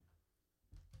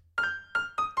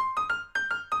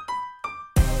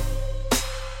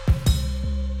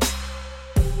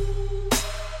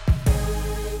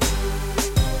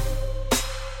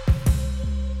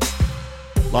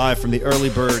Live from the Early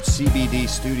Bird CBD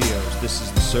studios, this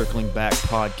is the Circling Back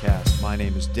podcast. My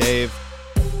name is Dave.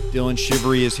 Dylan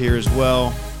Shivery is here as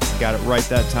well. Got it right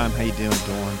that time. How you doing,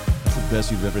 Dylan? That's the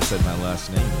best you've ever said my last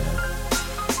name, man.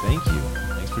 Thank you.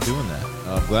 Thanks for doing that.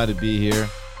 I'm glad to be here.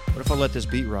 What if I let this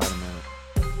beat ride a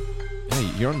minute?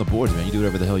 Hey, you're on the boards, man. You do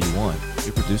whatever the hell you want.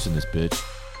 You're producing this bitch.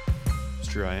 It's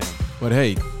true, I am. But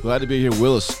hey, glad to be here.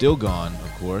 Will is still gone,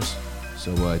 of course.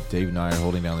 So Dave and I are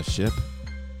holding down the ship.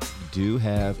 We do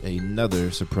have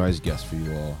another surprise guest for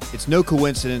you all. It's no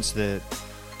coincidence that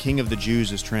King of the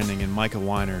Jews is trending and Micah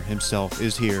Weiner himself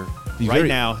is here right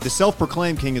now. The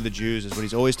self-proclaimed King of the Jews is what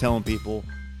he's always telling people.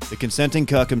 The consenting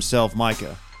cuck himself,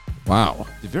 Micah. Wow.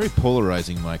 The very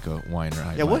polarizing Micah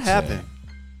Weiner. Yeah, what happened?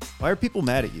 Why are people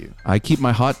mad at you? I keep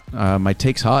my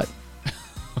takes hot.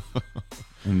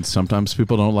 And sometimes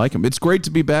people don't like them. It's great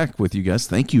to be back with you guys.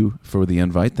 Thank you for the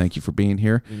invite. Thank you for being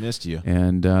here. We missed you.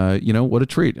 And, what a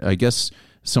treat. I guess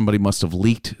somebody must have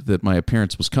leaked that my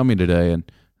appearance was coming today,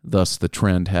 and thus the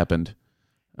trend happened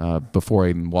before I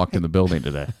even walked in the building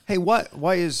today. Hey, why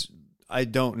is... I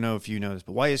don't know if you know this,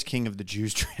 but why is King of the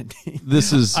Jews trending?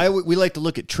 This is... we like to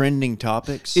look at trending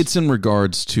topics. It's in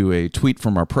regards to a tweet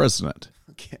from our president,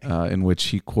 okay. In which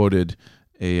he quoted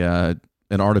an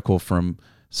article from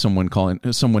someone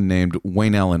named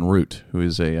Wayne Allen Root, who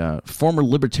is a former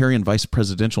Libertarian vice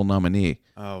presidential nominee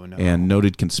and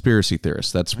noted conspiracy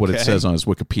theorist. That's what it says on his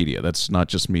Wikipedia. That's not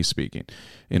just me speaking.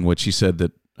 In which he said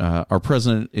that our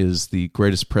president is the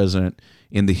greatest president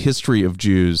in the history of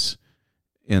Jews,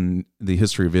 in the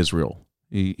history of Israel.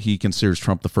 He considers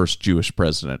Trump the first Jewish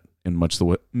president in much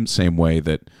the same way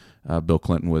that Bill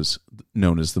Clinton was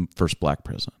known as the first black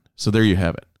president. So there you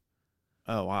have it.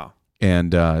 Oh, wow.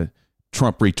 And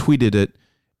Trump retweeted it,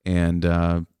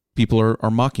 and people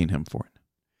are mocking him for it.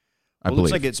 I believe.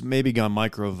 Looks like it's maybe gone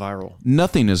micro-viral.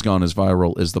 Nothing has gone as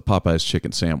viral as the Popeyes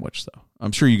chicken sandwich, though.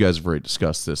 I'm sure you guys have already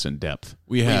discussed this in depth.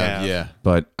 We have, yeah.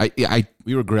 But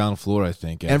we were ground floor, I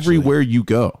think, actually. Everywhere you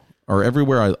go, or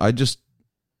everywhere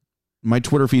my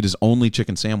Twitter feed is only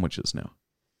chicken sandwiches now.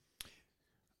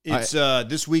 It's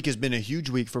this week has been a huge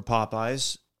week for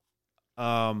Popeyes.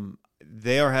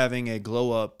 They are having a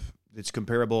glow up that's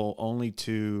comparable only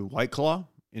to White Claw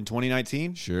in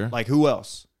 2019. Sure. Like, who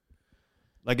else?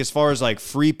 Like, as far as like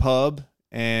free pub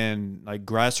and like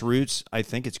grassroots, I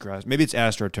think it's maybe it's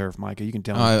AstroTurf, Micah. You can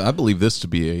tell me. I believe this to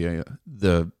be a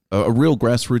real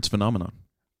grassroots phenomenon.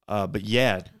 But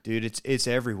yeah, dude, it's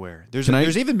everywhere. There's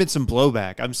even been some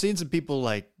blowback. I'm seeing some people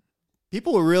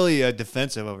are really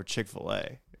defensive over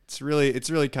Chick-fil-A. It's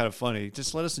really kind of funny.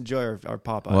 Just let us enjoy our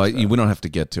Popeyes. Well, we don't have to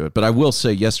get to it, but I will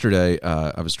say yesterday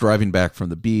I was driving back from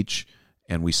the beach,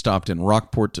 and we stopped in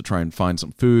Rockport to try and find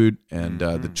some food, and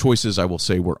the choices, I will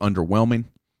say, were underwhelming.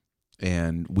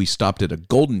 And we stopped at a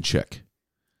Golden Chick.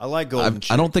 I like Golden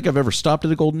Chick. I don't think I've ever stopped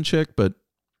at a Golden Chick, but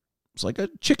it's like a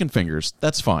chicken fingers.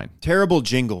 That's fine. Terrible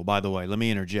jingle, by the way. Let me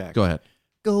interject. Go ahead.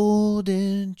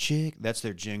 Golden Chick. That's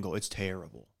their jingle. It's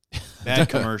terrible. Bad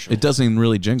commercial. It doesn't even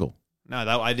really jingle. No,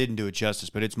 I didn't do it justice,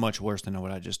 but it's much worse than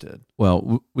what I just did.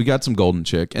 Well, we got some Golden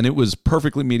Chick, and it was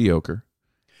perfectly mediocre.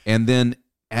 And then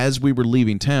as we were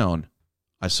leaving town,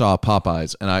 I saw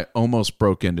Popeyes, and I almost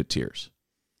broke into tears.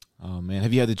 Oh, man.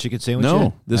 Have you had the chicken sandwich No,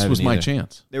 yet? this was my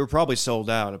chance. They were probably sold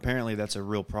out. Apparently, that's a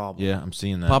real problem. Yeah, I'm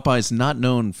seeing that. Popeyes not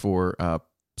known for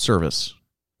service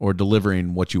or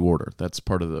delivering what you order. That's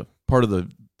part of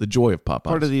the joy of Popeyes.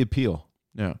 Part of the appeal.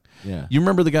 Yeah. Yeah. You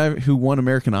remember the guy who won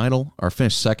American Idol or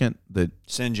finished second?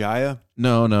 Sanjaya?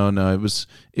 No.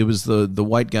 It was the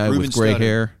white guy Ruben with gray Studdard.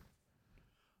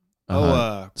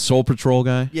 hair. Soul Patrol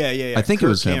guy? Yeah. I think Kirk it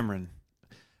was Cameron. him.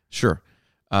 Sure.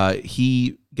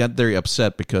 He got very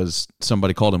upset because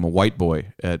somebody called him a white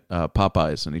boy at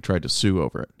Popeyes, and he tried to sue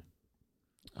over it.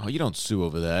 Oh, you don't sue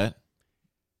over that.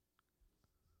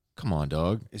 Come on,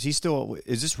 dog. Is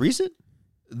this recent?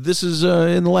 This is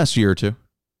in the last year or two.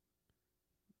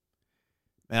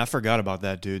 Man, I forgot about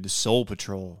that, dude. The Soul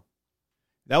Patrol.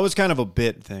 That was kind of a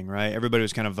bit thing, right? Everybody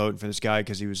was kind of voting for this guy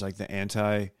because he was like the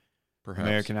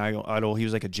anti-American Idol. He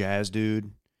was like a jazz dude,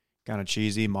 kind of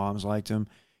cheesy. Moms liked him.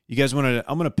 You guys want to?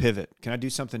 I'm going to pivot. Can I do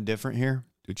something different here?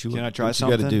 Can I try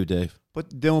something? What you got to do, Dave?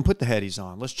 Dylan, put the headies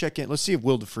on. Let's check in. Let's see if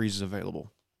Will DeFreeze is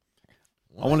available.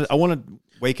 What? I want to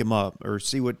wake him up or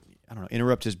see what, I don't know,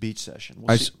 interrupt his beach session.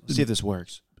 Let's see if this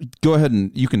works. Go ahead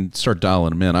and you can start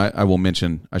dialing him in. I will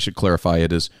mention, I should clarify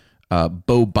it is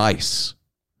Bo Bice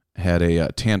had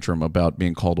a tantrum about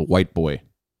being called a white boy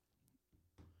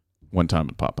one time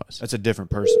at Popeyes. That's a different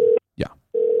person. Yeah.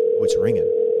 Oh, it's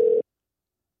ringing.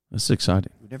 This is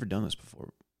exciting. We've never done this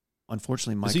before.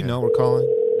 Unfortunately, Micah... Does he know we're calling?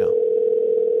 No.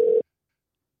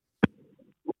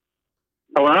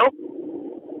 Hello?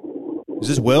 Is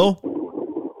this Will?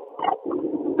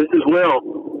 This is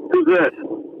Will. Who's this?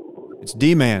 It's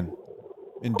D-Man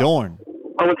in Dorn.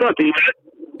 Oh, what's up, D-Man?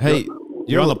 Hey,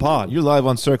 You're on the pod. You're live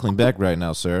on Circling Back right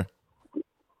now, sir.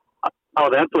 Oh,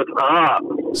 that's what's up.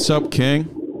 Sup, King?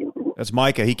 That's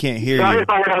Micah. He can't hear Sorry you. if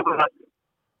I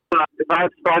have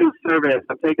starting service.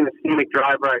 I'm taking a scenic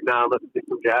drive right now. Let's do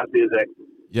some jazz music.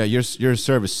 Yeah, your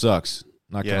service sucks.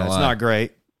 Not Yeah, gonna it's lie. not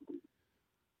great.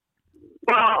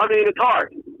 Well, I mean, it's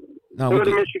hard. No,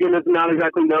 Northern Michigan is not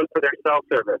exactly known for their cell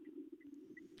service.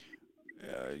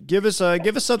 Give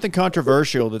us something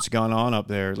controversial that's gone on up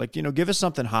there. Like, give us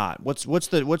something hot. What's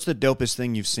the dopest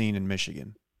thing you've seen in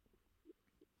Michigan?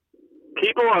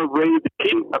 People are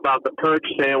raving about the perch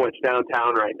sandwich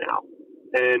downtown right now,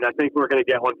 and I think we're going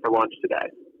to get one for lunch today.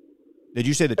 Did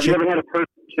you say the Have you chicken? ever had a perch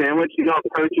sandwich? You know what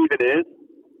perch even is?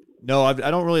 No, I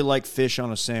don't really like fish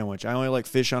on a sandwich. I only like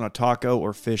fish on a taco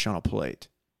or fish on a plate.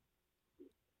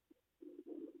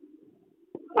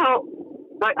 Well,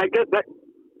 I guess that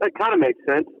kind of makes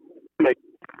sense. There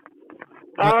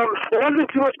hasn't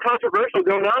too much controversial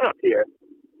going on up here.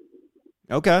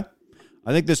 Okay.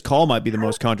 I think this call might be the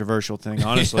most controversial thing,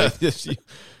 honestly. Yeah,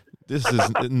 this is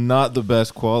not the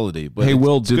best quality. But Hey,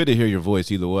 Will, it's good to hear your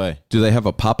voice either way. Do they have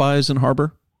a Popeyes in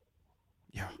Harbor?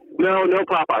 No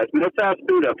Popeyes. No fast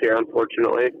food up here,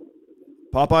 unfortunately.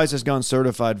 Popeyes has gone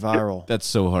certified viral. That's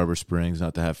so Harbor Springs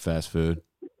not to have fast food.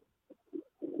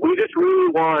 We just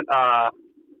really want,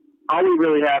 all we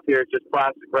really have here is just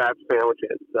plastic wrap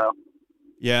sandwiches. So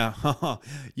Yeah.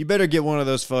 You better get one of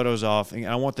those photos off.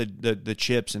 I want the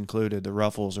chips included, the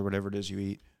Ruffles or whatever it is you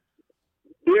eat.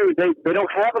 Dude, they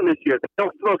don't have them this year. That's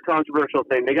the most controversial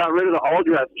thing. They got rid of the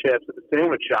all-dressed chips at the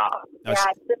sandwich shop. That's,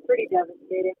 Yeah, it's been pretty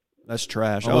devastating. that's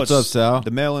trash. Oh, what's up, Sal?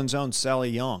 The mail-in's own Sally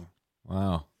Young.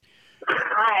 Wow.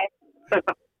 Hi.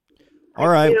 All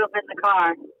right. I'm in the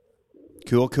car.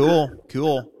 Cool.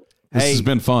 This Hey, has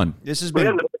been fun. this has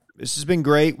been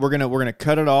great. We're gonna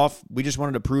cut it off. We just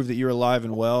wanted to prove that you're alive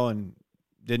and well and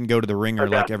didn't go to the ringer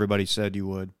Okay. like everybody said you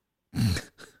would.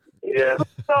 Yeah.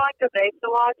 So like the Besa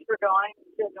Watch for going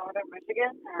to Northern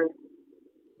Michigan? Or?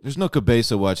 There's no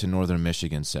Cabeza watch in Northern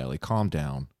Michigan, Sally. Calm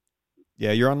down.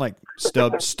 Yeah, you're on like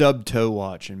stub toe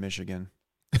watch in Michigan.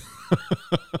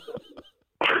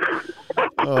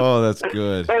 Oh, that's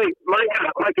good. Hey,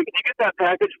 Micah, can you get that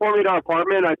package for me to our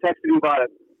apartment? I texted you about it.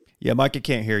 Yeah, Micah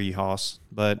can't hear you, Hoss,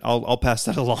 but I'll pass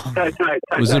that along.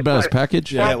 Was it about his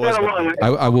package? Yeah, it was.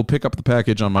 I will pick up the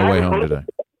package on my way home today,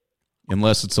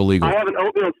 unless it's illegal. I have an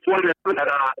oatmeal sweater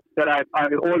that I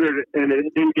ordered and it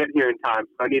didn't get here in time.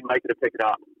 So I need Micah to pick it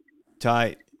up.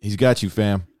 Tight. He's got you,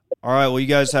 fam. All right, well, you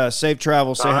guys safe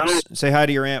travel. All right. Say hi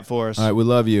to your aunt for us. All right, we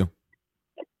love you.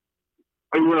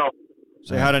 I will.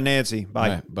 Say hi to Nancy. Bye.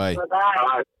 All right, bye.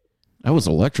 Bye-bye. That was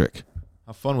electric.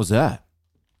 How fun was that?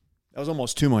 That was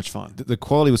almost too much fun. The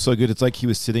quality was so good. It's like he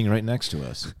was sitting right next to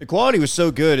us. The quality was so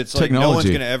good. It's like no one's Technology.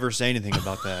 going to ever say anything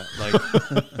about that. Like,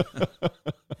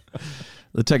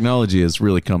 The technology has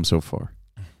really come so far.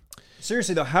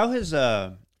 seriously though, how has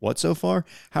what so far?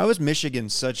 How is Michigan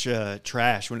such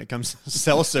trash when it comes to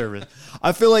cell service?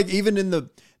 I feel like even in the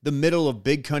middle of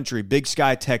big country, Big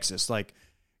Sky, Texas, like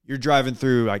you're driving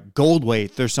through like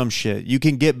Goldwaite or some shit, you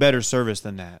can get better service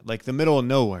than that. Like the middle of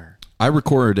nowhere. I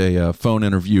recorded a phone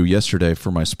interview yesterday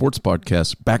for my sports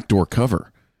podcast, Backdoor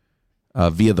Cover,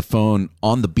 via the phone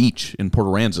on the beach in Port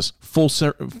Aransas. Full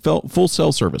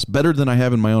cell service, better than I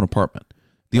have in my own apartment.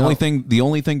 The only thing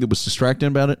that was distracting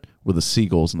about it were the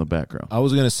seagulls in the background. I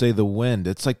was gonna say the wind.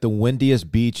 It's like the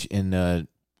windiest beach in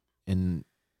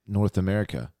North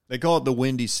America. They call it the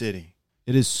Windy City.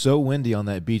 It is so windy on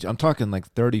that beach. I'm talking like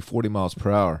 30, 40 miles per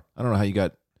hour. I don't know how you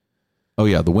got. Oh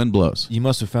yeah, the wind blows. You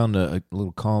must have found a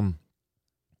little calm.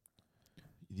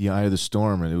 The eye of the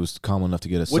storm, and it was calm enough to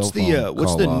get a cell phone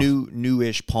what's call the off.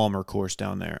 newish Palmer course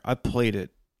down there? I played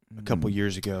it a couple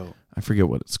years ago. I forget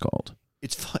what it's called.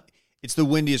 It's fun. It's the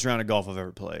windiest round of golf I've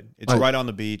ever played. It's Oh. right on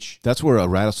the beach. That's where a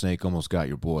rattlesnake almost got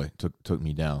your boy. Took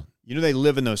me down. You know they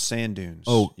live in those sand dunes.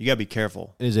 Oh. You gotta be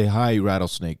careful. It is a high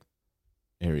rattlesnake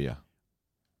area.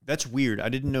 That's weird. I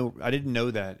didn't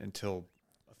know that until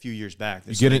a few years back.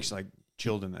 The You get it- snake's like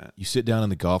chilled in that. You sit down in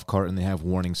the golf cart, and they have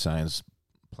warning signs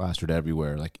plastered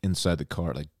everywhere, like inside the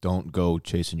cart, like don't go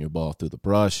chasing your ball through the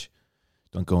brush,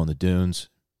 don't go in the dunes,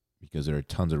 because there are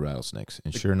tons of rattlesnakes.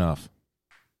 And sure enough,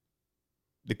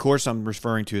 The course I'm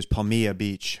referring to is Palmilla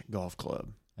Beach Golf Club.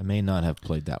 I may not have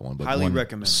played that one, but Highly one,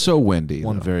 recommend. it. So windy.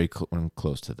 one though. very one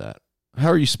close to that. How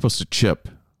are you supposed to chip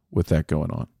with that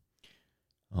going on?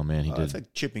 Oh man, I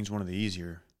think chipping's one of the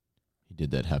easier. he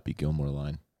did that Happy Gilmore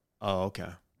line. Oh, okay.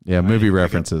 Yeah, Right, movie right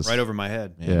references. right over my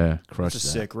head. Man, Yeah. crushed That's a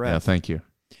that. sick Yeah, rep. thank you.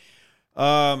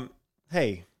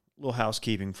 Hey, little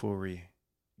housekeeping before we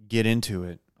get into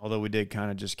it. Although we did kind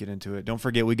of just get into it. Don't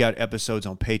forget, we got episodes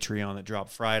on Patreon that drop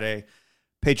Friday.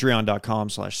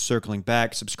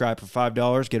 Patreon.com/circlingback. Subscribe for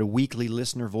 $5. Get a weekly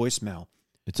listener voicemail.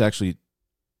 It's actually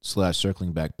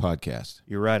 /circlingback podcast.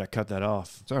 You're right. I cut that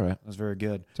off. It's all right. That was very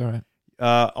good. It's all right.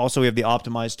 Also, we have the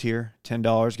optimized tier,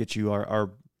 $10. Get you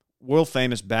our world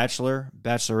famous Bachelor,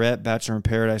 Bachelorette, Bachelor in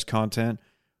Paradise content.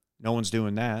 No one's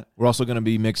doing that. We're also going to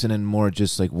be mixing in more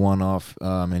just like one-off,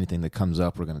 anything that comes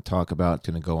up we're going to talk about,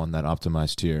 going to go on that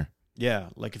optimized tier. Yeah,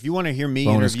 like if you want to hear me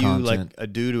Bonus interview content. like a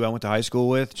dude who I went to high school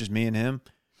with, just me and him,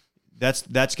 that's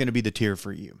going to be the tier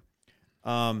for you.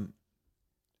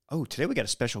 Today we got a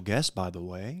special guest, by the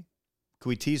way. Can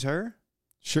we tease her?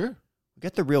 Sure. We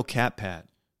got the real Cat Pat.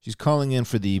 She's calling in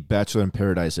for the Bachelor in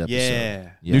Paradise episode. Yeah.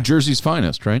 New Jersey's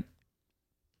finest, right?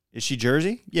 Is she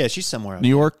Jersey? Yeah, she's somewhere out New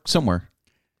York, somewhere.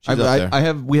 She's up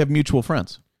there. We have mutual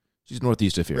friends. She's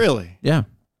northeast of here. Really? Yeah.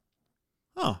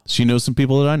 Huh. She knows some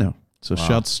people that I know. So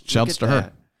Wow. shouts Look to at her.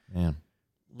 that. Man.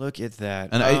 Look at that.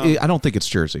 And I don't think it's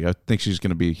Jersey. I think she's going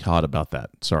to be hot about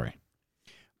that. Sorry.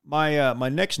 My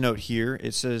next note here,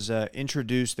 it says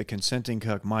introduce the consenting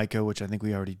cuck Micah, which I think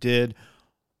we already did.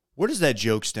 Where does that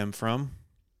joke stem from?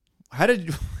 How did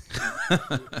you...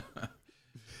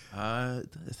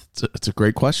 It's a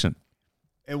great question.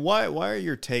 And why are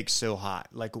your takes so hot?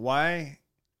 Like when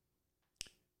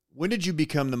did you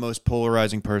become the most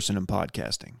polarizing person in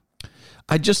podcasting?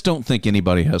 I just don't think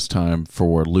anybody has time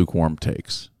for lukewarm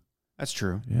takes. That's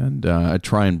true. And I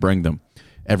try and bring them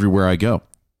everywhere I go.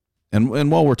 And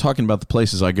while we're talking about the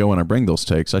places I go and I bring those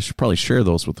takes, I should probably share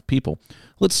those with the people.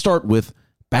 Let's start with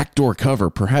Backdoor Cover.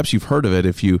 Perhaps you've heard of it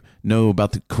if you know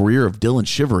about the career of Dylan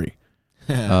Shivery,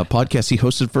 podcast he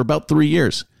hosted for about 3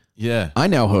 years. Yeah. I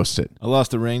now host it. I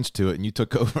lost the reins to it, and you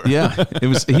took over. Yeah,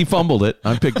 he fumbled it.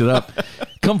 I picked it up.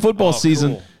 Come football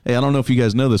season. Cool. Hey, I don't know if you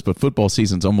guys know this, but football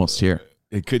season's almost here.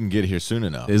 It couldn't get here soon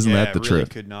enough. Isn't that the it really truth?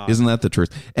 could not. Isn't that the truth?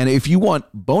 And if you want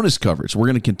bonus coverage, we're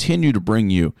going to continue to bring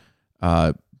you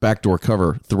Backdoor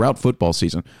Cover throughout football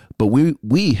season. But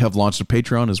we have launched a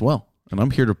Patreon as well, and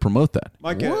I'm here to promote that.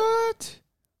 Micah, What?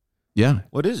 Yeah.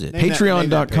 What is it? Name that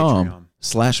Patreon.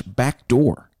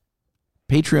 Patreon.com/backdoor.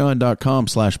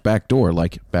 Patreon.com/backdoor,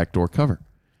 like Backdoor Cover.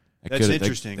 That's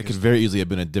interesting, That could very easily have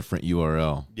been a different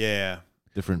URL, Yeah.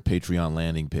 different Patreon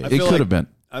landing page. I It feel could like- have been.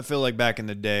 I feel like back in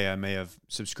the day I may have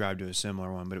subscribed to a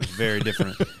similar one, but it was very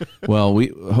different. Well,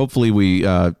 hopefully we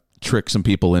trick some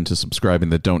people into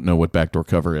subscribing that don't know what Backdoor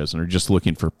Cover is and are just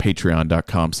looking for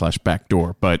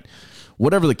patreon.com/backdoor. But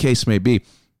whatever the case may be,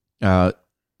 for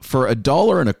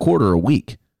 $1.25 a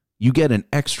week, you get an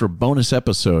extra bonus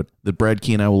episode that Brad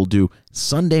Key and I will do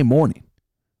Sunday morning.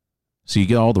 So you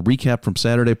get all the recap from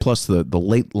Saturday, plus the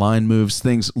late line moves,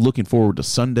 things. Looking forward to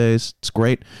Sundays. It's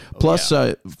great. Plus,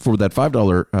 for that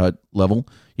 $5 level,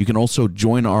 you can also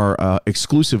join our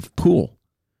exclusive pool,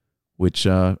 which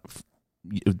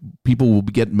people will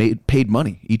get paid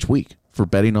money each week for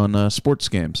betting on sports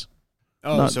games.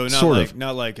 Oh, so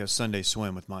not like a Sunday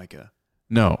swim with Micah.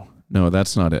 No,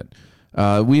 that's not it.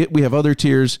 We have other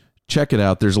tiers. Check it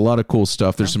out. There's a lot of cool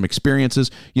stuff. There's some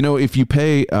experiences. You know, if you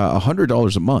pay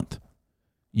 $100 a month,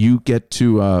 you get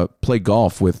to play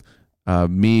golf with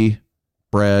me,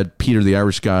 Brad, Peter the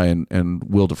Irish guy, and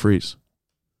Will DeFries.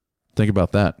 Think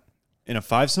about that. In a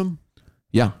fivesome?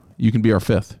 Yeah, you can be our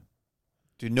fifth.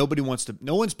 Dude, no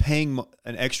one's paying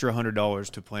an extra $100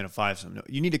 to play in a fivesome. No,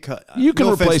 you need to cut. You can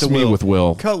replace me with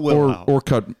Will. Cut Will out. Or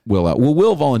cut Will out. Well,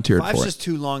 Will volunteered Five's for it. just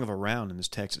too long of a round in this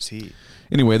Texas heat.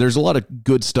 Anyway, there's a lot of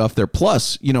good stuff there.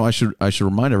 Plus, you know, I should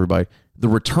remind everybody the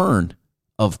return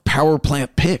of Power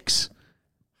Plant Picks.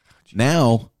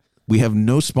 Now we have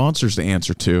no sponsors to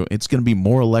answer to. It's going to be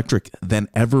more electric than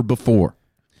ever before.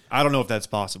 I don't know if that's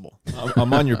possible.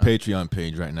 I'm on your Patreon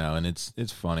page right now, and it's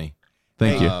funny.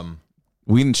 Thank you.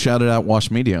 We can shout it out.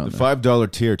 Wash Media on The there.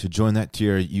 $5 tier. To join that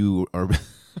tier, you are.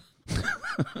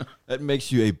 That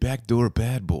makes you a backdoor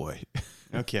bad boy.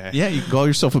 Okay. Yeah, you can call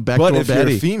yourself a backdoor But if you're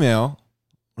baddie. a female,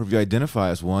 or if you identify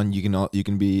as one, you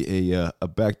can be a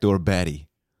backdoor baddie.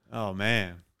 Oh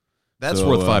man. That's So,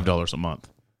 worth $5 a month.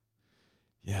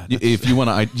 Yeah, If you want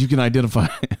to, you can identify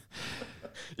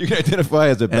you can identify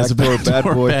as a as a backdoor bad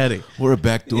backdoor boy baddie. or a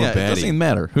backdoor Yeah, it doesn't baddie. even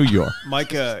matter who you are.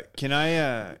 Micah, can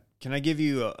I give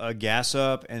you a gas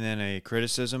up and then a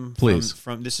criticism? Please.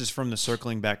 From this is from the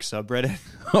Circling Back subreddit.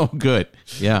 Oh, good.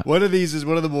 Yeah. One of these is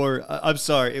one of the more. I'm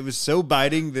sorry, it was so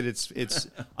biting that it's.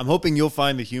 I'm hoping you'll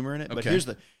find the humor in it. But Okay. here's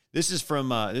this is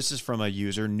from a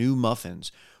user, New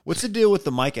Muffins. What's the deal with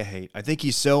the Micah hate? I think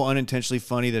he's so unintentionally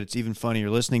funny that it's even funnier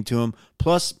listening to him.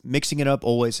 Plus, mixing it up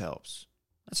always helps.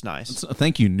 That's nice.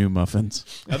 Thank you, New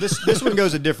Muffins. Now this one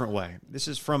goes a different way. This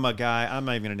is from a guy. I'm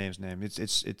not even gonna name his name.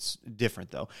 It's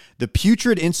different though. The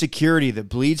putrid insecurity that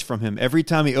bleeds from him every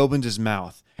time he opens his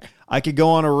mouth. I could go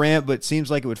on a rant, but it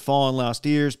seems like it would fall on lost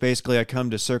ears. Basically, I come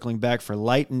to circling back for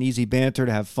light and easy banter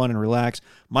to have fun and relax.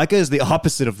 Micah is the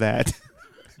opposite of that.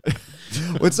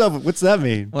 What's up? What's that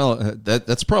mean? Well,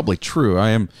 that's probably true. I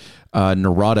am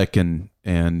neurotic and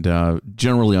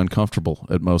generally uncomfortable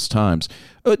at most times.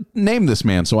 Name this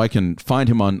man so I can find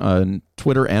him on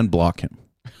Twitter and block him.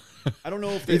 I don't know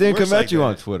if he didn't come like at you that.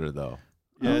 on Twitter though.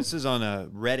 Yeah, this is on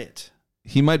Reddit.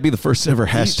 He might be the first ever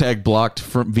hashtag blocked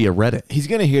via Reddit. He's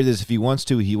going to hear this if he wants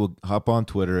to. He will hop on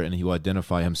Twitter and he will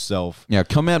identify himself. Yeah,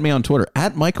 come at me on Twitter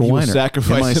at Micah He will Weiner.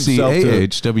 sacrifice himself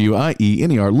to-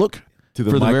 MICAHWIENER. Look To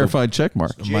for the Michael- verified check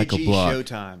mark. Michael JG Block.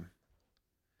 Showtime.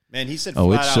 Man, he said Oh,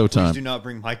 flat it's out, showtime. please do not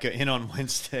bring Micah in on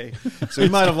Wednesday. So he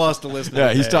might have lost a listener.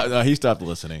 Yeah, he today. stopped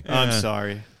listening. I'm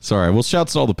sorry. Sorry. Well,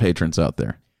 shouts to all the patrons out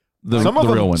there. The Some of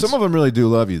real them, ones. some of them really do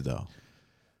love you though.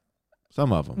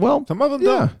 Some of them. Well, some of them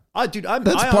yeah. don't. Dude,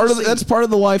 That's part of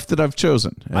the life that I've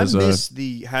chosen. I As miss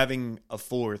the having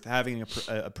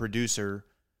a producer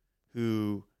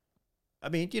who, I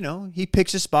mean, you know, he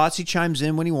picks his spots, he chimes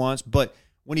in when he wants, but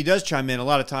when he does chime in, a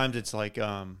lot of times it's like,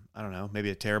 I don't know, maybe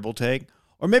a terrible take,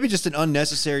 or maybe just an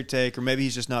unnecessary take, or maybe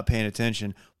he's just not paying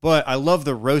attention. But I love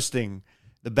the roasting,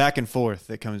 the back and forth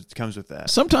that comes with that.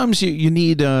 sometimes you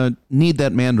need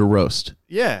that man to roast.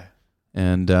 Yeah.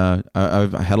 And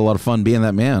I've had a lot of fun being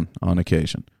that man on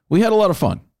occasion. We had a lot of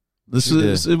fun.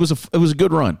 It was a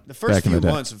good run. The first back in few the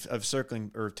day. months of circling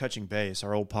or touching base,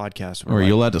 our old podcast. Are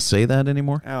you allowed to say that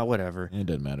anymore? Oh, whatever. It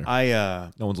doesn't matter.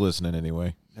 No one's listening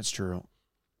anyway. That's true.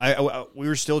 We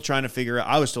were still trying to figure out.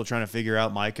 I was still trying to figure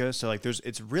out Micah. So like,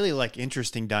 it's really like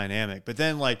interesting dynamic. But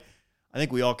then like, I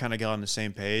think we all kind of got on the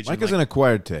same page. Micah's an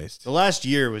acquired taste. The last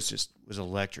year was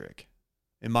electric,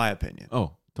 in my opinion.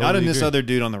 Oh, not in totally this agree. other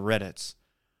dude on the Reddits,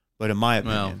 but in my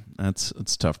opinion. Well, it's a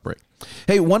tough break.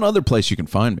 Hey, one other place you can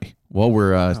find me while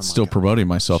we're still promoting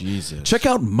myself. Jesus. Check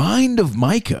out Mind of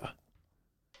Micah.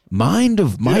 Mind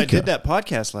of Dude, Micah. I did that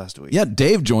podcast last week. Yeah,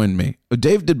 Dave joined me.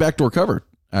 Dave did Backdoor Cover,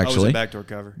 I was actually. a backdoor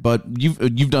cover. But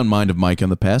you've done Mind of Micah in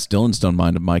the past. Dylan's done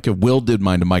Mind of Micah. Will did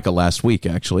Mind of Micah last week,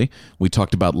 actually. We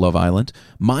talked about Love Island.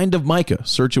 Mind of Micah.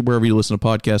 Search it wherever you listen to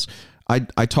podcasts.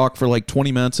 I talk for like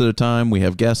 20 minutes at a time. We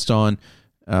have guests on.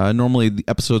 Normally the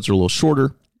episodes are a little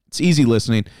shorter. It's easy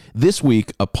listening. This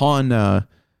week, upon a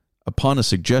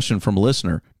suggestion from a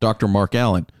listener, Dr. Mark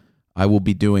Allen, I will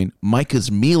be doing Micah's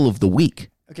Meal of the Week.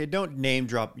 Okay, don't name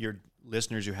drop your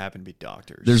listeners who happen to be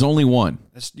doctors. There's only one.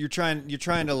 You're trying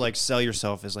to like sell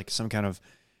yourself as like some kind of,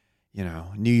 you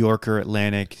know, New Yorker,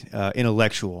 Atlantic,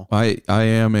 intellectual. I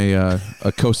am a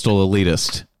coastal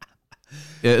elitist,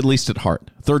 at least at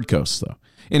heart. Third coast, though.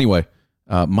 Anyway,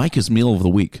 Micah's Meal of the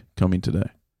Week coming today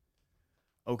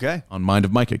Okay. on Mind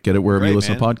of Micah. Get it wherever you Great,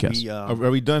 listen man. to podcasts.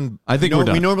 Are we done? I think we're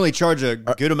done. We normally charge a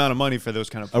good amount of money for those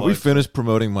kind of Are plugs. we finished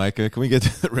promoting Micah? Can we get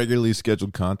to the regularly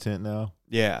scheduled content now?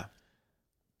 Yeah.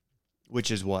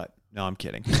 Which is what? No, I'm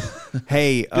kidding.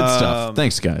 Hey. Good stuff.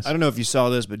 Thanks, guys. I don't know if you saw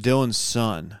this, but Dylan's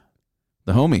son,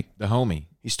 The homie. The homie,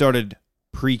 he started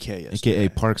pre-K yesterday. a.k.a.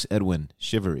 Parks Edwin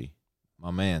Shivery,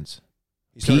 my man's.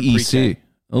 He started PEC. pre-K.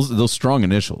 Those strong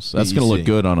initials. That's going to look PEC.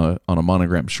 good on a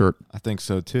monogram shirt. I think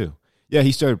so too. Yeah,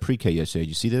 he started pre-K yesterday. Did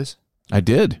you see this? I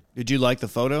did. Did you like the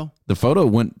photo? The photo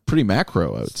went pretty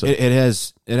macro, I would say. It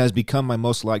has become my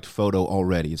most liked photo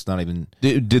already. It's not even.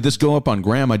 Did this go up on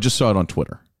Graham? I just saw it on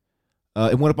Twitter.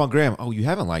 It went up on Graham. Oh, you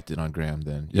haven't liked it on Graham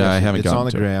then? Yeah, I haven't It's gotten on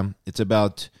the to it. Graham. It's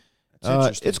about. That's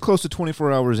interesting. It's close to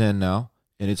 24 hours in now,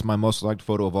 and it's my most liked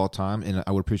photo of all time. And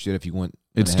I would appreciate it if you went.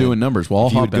 It's doing numbers. Well, I'll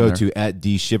If you hop would in go there. to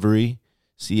 @dshivery,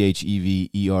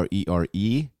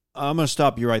 CHEVERERE. I'm going to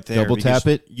stop you right there. Double because tap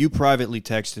it. You privately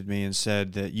texted me and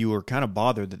said that you were kind of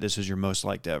bothered that this is your most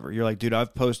liked ever. You're like, dude,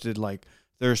 I've posted like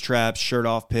thirst traps, shirt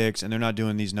off pics, and they're not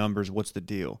doing these numbers. What's the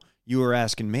deal? You were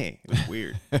asking me. It was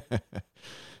weird.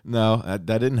 No, that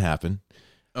didn't happen.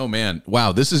 Oh, man.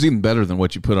 Wow, this is even better than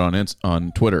what you put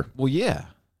on Twitter. Well, yeah.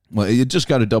 Well, it just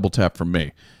got a double tap from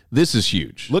me. This is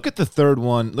huge. Look at the third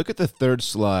one. Look at the third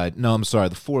slide. No, I'm sorry,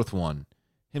 the fourth one.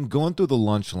 Him going through the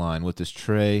lunch line with his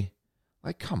tray.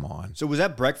 Like, come on. So was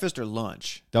that breakfast or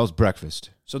lunch? That was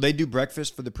breakfast. So they do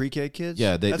breakfast for the pre-K kids?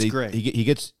 Yeah, That's great. He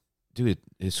gets, dude,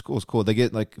 his school's cool. They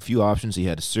get like a few options. He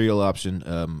had a cereal option,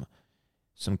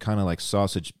 some kind of like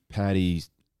sausage patty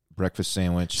breakfast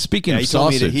sandwich. Speaking Yeah, of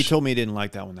sausage, he told me he didn't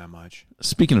like that one that much.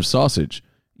 speaking of sausage,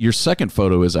 your second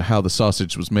photo is a how the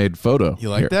sausage was made photo. You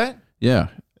like here. that? Yeah.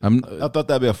 I thought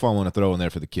that'd be a fun one to throw in there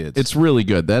for the kids. It's really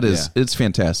good. That is, It's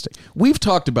fantastic. We've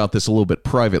talked about this a little bit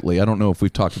privately. I don't know if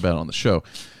we've talked about it on the show.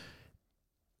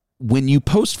 When you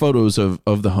post photos of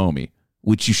the homie,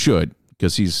 which you should,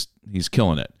 because he's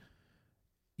killing it,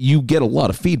 you get a lot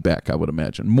of feedback, I would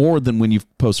imagine, more than when you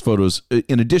post photos.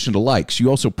 In addition to likes, you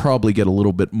also probably get a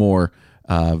little bit more,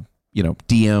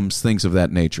 DMs, things of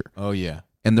that nature. Oh, yeah.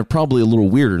 And they're probably a little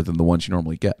weirder than the ones you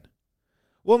normally get.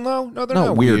 Well, no, they're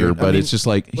not weirder, weird. but it's just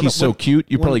like, he's so cute,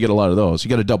 you probably get a lot of those. You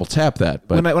got to double tap that.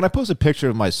 But when I post a picture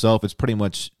of myself, it's pretty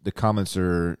much the comments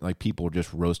are like people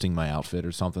just roasting my outfit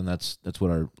or something. That's what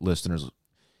our listeners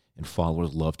and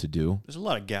followers love to do. There's a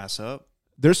lot of gas up.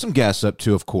 There's some gas up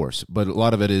too, of course, but a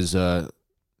lot of it is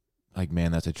like,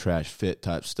 man, that's a trash fit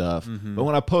type stuff. Mm-hmm. But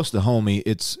when I post the homie,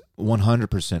 it's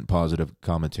 100% positive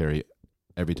commentary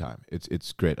every time.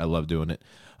 It's great. I love doing it.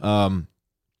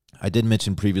 I did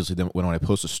mention previously that when I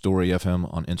post a story of him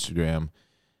on Instagram,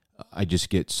 I just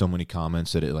get so many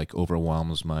comments that it like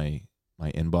overwhelms my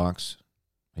inbox,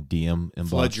 my DM inbox.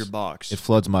 Floods your box. It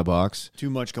floods my box.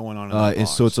 Too much going on in that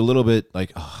box. So it's a little bit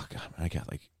like, oh God, I got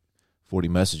like 40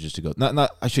 messages to go.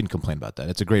 Not. I shouldn't complain about that.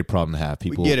 It's a great problem to have.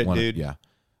 People we get it, dude. Yeah,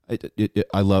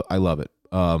 I love it.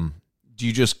 Do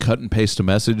you just cut and paste a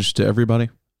message to everybody?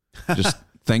 Just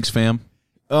thanks, fam.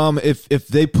 If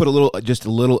they put a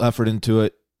little effort into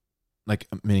it, like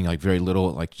meaning like very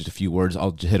little, like just a few words,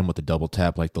 I'll just hit them with a double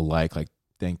tap, like like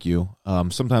thank you.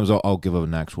 Sometimes I'll give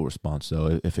an actual response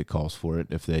though if it calls for it.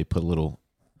 If they put a little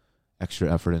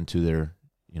extra effort into their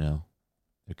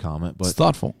their comment, but it's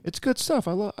thoughtful. It's good stuff.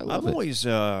 I love it.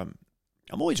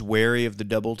 I'm always wary of the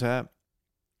double tap.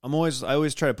 I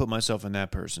always try to put myself in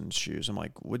that person's shoes. I'm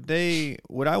like, would I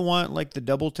want like the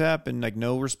double tap and like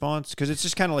no response? Because it's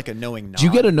just kind of like a knowing nod. Do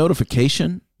you get a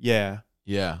notification? Yeah.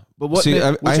 Yeah, but what? See,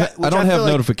 I don't have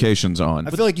notifications on.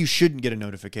 I feel like you shouldn't get a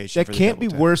notification. That can't be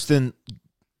worse than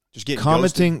just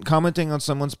getting commenting on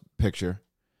someone's picture,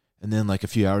 and then like a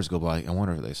few hours go by. I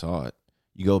wonder if they saw it.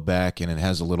 You go back and it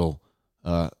has a little,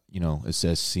 it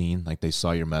says seen, like they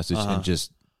saw your message and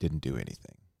just didn't do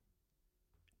anything.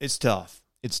 It's tough.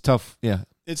 It's tough. Yeah,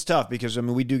 it's tough because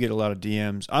we do get a lot of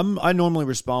DMs. I normally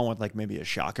respond with like maybe a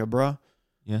shaka, bruh.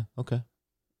 Yeah. Okay.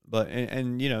 But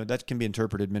and that can be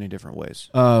interpreted many different ways.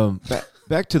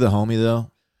 Back to the homie though.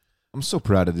 I'm so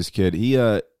proud of this kid.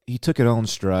 He took it all in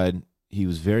stride. He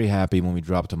was very happy when we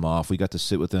dropped him off. We got to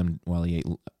sit with him while he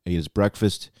ate his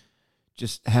breakfast.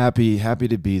 Just happy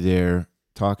to be there,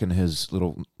 talking to his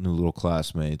new little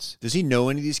classmates. Does he know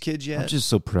any of these kids yet? I'm just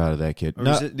so proud of that kid. Or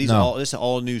this is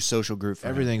all new social group for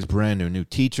everything's brand new. New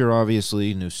teacher,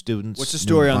 obviously, new students. What's the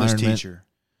story on this teacher?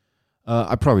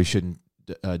 I probably shouldn't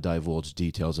divulge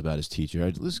details about his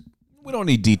teacher. We don't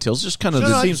need details. Just kind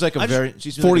of seems like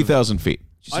 40,000 feet.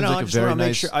 I know. I just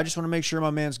want to make sure my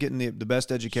man's getting the best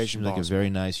education. Like a very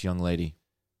nice young lady.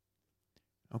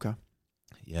 Okay.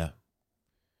 Yeah.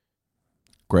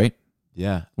 Great.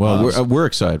 Yeah. Well, we're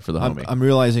excited for the homie. I'm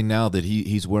realizing now that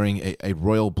he's wearing a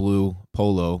royal blue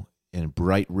polo and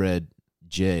bright red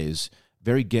J's,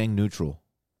 very gang neutral.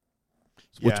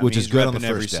 Which is good on the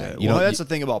first day. That's the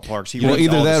thing about Parks.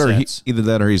 Either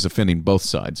that or he's offending both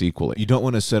sides equally. You don't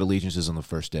want to set allegiances on the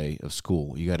first day of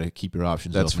school. You got to keep your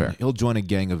options open. That's fair. He'll join a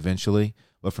gang eventually,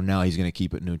 but for now he's going to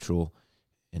keep it neutral,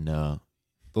 and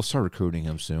they'll start recruiting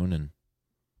him soon. And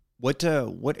what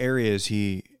area is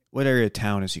he? What area of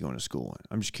town is he going to school in?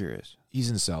 I'm just curious. He's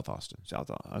in South Austin.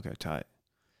 Okay, tight.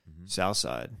 Mm-hmm. South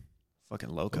Side, fucking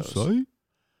locos.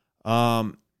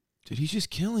 Dude, he's just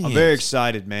killing it. I'm very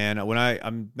excited, man.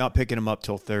 I'm not picking him up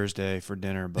till Thursday for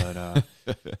dinner, but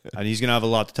and he's gonna have a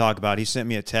lot to talk about. He sent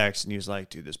me a text and he was like,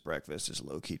 "Dude, this breakfast is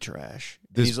low key trash."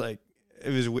 He's like,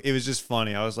 it was just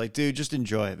funny. I was like, "Dude, just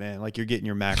enjoy it, man. Like you're getting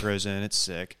your macros in. It's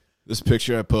sick." This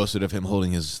picture I posted of him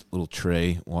holding his little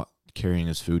tray, carrying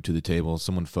his food to the table.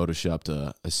 Someone photoshopped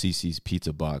a CC's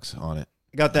pizza box on it.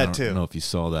 I got that too. I don't know if you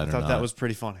saw that or not. I thought that was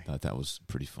pretty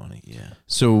funny. Yeah.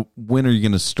 So when are you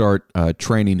going to start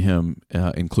training him,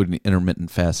 including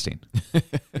intermittent fasting?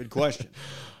 Good question.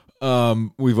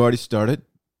 We've already started.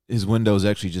 His window is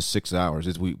actually just 6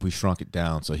 hours. We shrunk it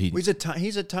down, so he's a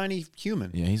tiny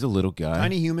human. Yeah, he's a little guy.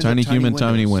 Tiny human,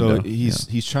 tiny window. So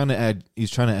he's trying to add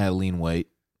lean weight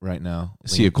right now.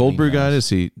 Is he a cold brew guy? Does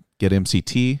he get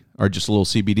MCT or just a little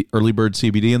CBD, early bird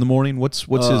CBD in the morning? What's his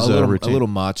routine? A little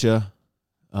matcha.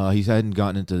 He hadn't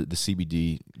gotten into the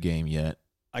CBD game yet.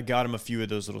 I got him a few of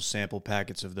those little sample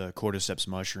packets of the cordyceps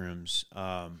mushrooms.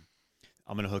 I'm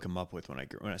gonna hook him up with when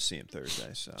I see him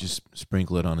Thursday. So just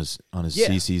sprinkle it on his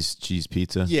CC's cheese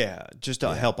pizza. Yeah, just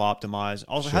to help optimize.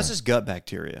 Also, how's his gut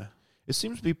bacteria? It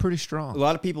seems to be pretty A strong.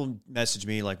 lot of people message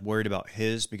me like worried about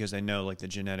his because they know like the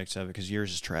genetics of it because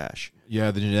yours is trash.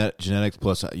 Yeah, the genetics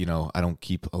plus, I don't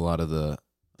keep a lot of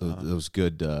those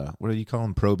good, what do you call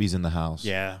them, probies in the house.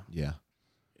 Yeah. Yeah.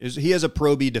 He has a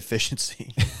Pro B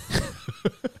deficiency.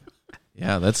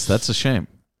 Yeah, that's a shame.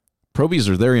 Probies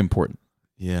are very important.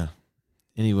 Yeah.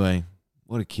 Anyway,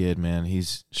 what a kid, man.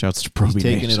 He's Shouts to Probie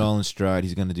taking Nation. it all in stride.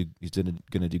 He's gonna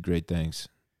do great things.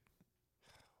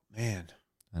 Man,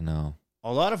 I know.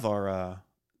 a lot of our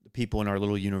the people in our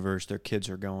little universe, their kids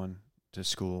are going to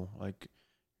school. Like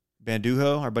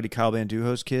Banduho, our buddy Kyle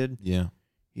Banduho's kid, Yeah.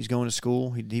 he's going to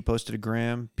school. He posted a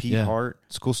gram. Pete Yeah. Hart.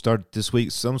 School started this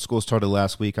week. Some schools started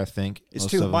last week, I think. It's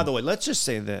Most too. of By them. the way, let's just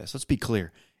say this. Let's be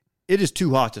clear. It is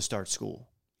too hot to start school.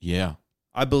 Yeah.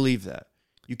 I believe that.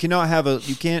 You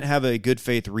can't have a good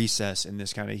faith recess in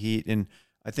this kind of heat, and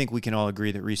I think we can all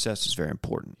agree that recess is very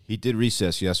important. He did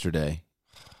recess yesterday,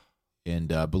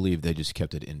 and I believe they just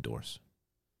kept it indoors.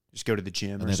 Just go to the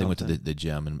gym And or then they something. went to the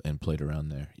gym and played around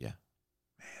there. Yeah.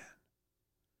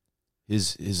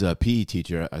 His PE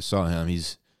teacher, I saw him.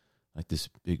 He's like this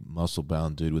big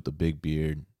muscle-bound dude with a big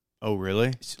beard. Oh, really?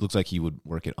 It looks like he would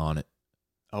work it on it.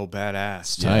 Oh,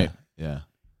 badass. Tight. Yeah.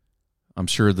 I'm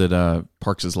sure that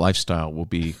Parks' lifestyle will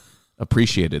be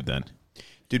appreciated then.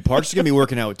 Dude, Parks is going to be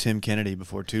working out with Tim Kennedy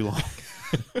before too long.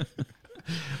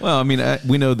 Well, I mean,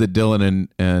 we know that Dylan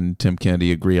and Tim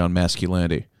Kennedy agree on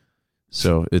masculinity,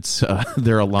 so it's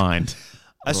they're aligned.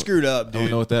 I screwed up, I don't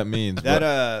dude. know what that means.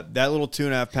 That little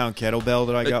 2.5 pound kettlebell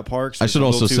that I got, Parks. I was should a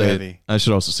also little too say heavy.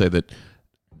 that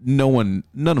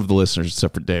none of the listeners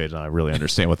except for David and I really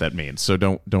understand what that means. So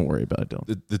don't worry about it,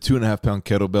 Dylan. the 2.5 pound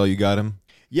kettlebell you got him.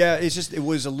 Yeah, it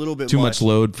was a little bit Too much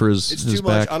load for his It's his too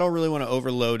back. much. I don't really want to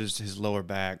overload his lower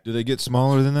back. Do they get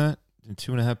smaller than that? Than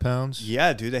 2.5 pounds?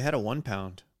 Yeah, dude, they had a 1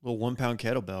 pound, little 1 pound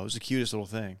kettlebell. It was the cutest little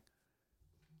thing.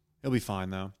 He'll be fine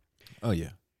though. Oh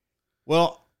yeah.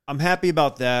 Well, I'm happy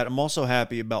about that. I'm also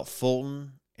happy about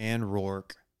Fulton and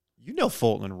Rourke. You know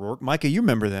Fulton and Rourke, Micah. You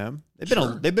remember them?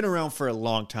 They've been around for a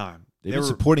long time. They've been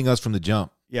supporting us from the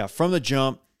jump. Yeah, from the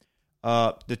jump.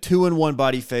 The 2-in-1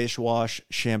 body face wash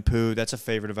shampoo. That's a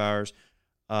favorite of ours.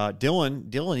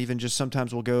 Dylan even just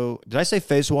sometimes will go. Did I say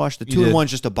face wash? The 2-in-1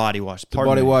 is just a body wash. The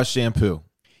body wash shampoo.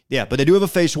 Yeah, but they do have a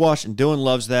face wash, and Dylan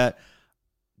loves that.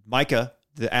 Micah,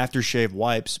 the aftershave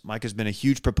wipes. Micah's been a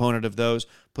huge proponent of those.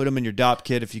 Put them in your DOP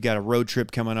kit if you got a road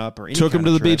trip coming up or any Took him kind to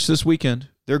of the trip. beach this weekend.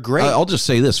 They're great. I'll just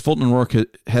say this: Fulton and Rourke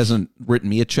hasn't written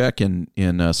me a check in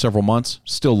several months.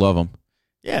 Still love them.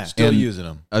 Yeah, Still using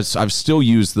them. I've still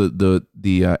used the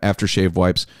aftershave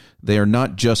wipes. They are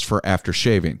not just for after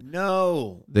shaving.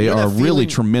 No, They You know are that really feeling-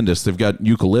 tremendous. They've got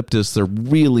eucalyptus. They're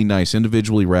really nice,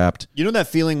 individually wrapped. You know that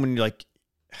feeling when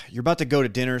you're about to go to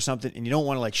dinner or something, and you don't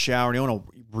want to shower, and you don't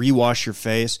want to rewash your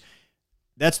face.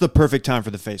 That's the perfect time for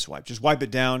the face wipe. Just wipe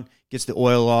it down, gets the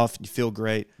oil off, and you feel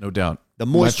great. No doubt. The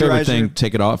My favorite moisturizer. thing,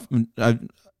 take it off. I'm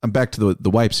back to the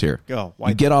wipes here. Go You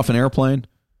wipe. get off an airplane.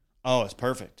 Oh, it's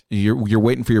perfect. You're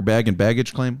waiting for your bag and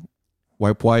baggage claim.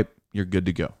 Wipe. You're good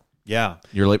to go. Yeah,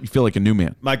 You feel like a new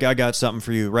man. Mike, I got something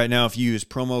for you right now. If you use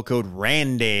promo code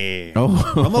Randy. Oh,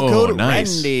 Promo code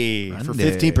nice. Randy for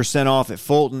Randy. 15% off at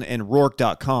Fulton and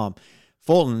Rourke.com.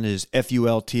 Fulton is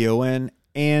Fulton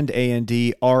and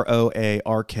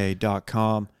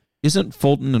ANDROARK.com. Isn't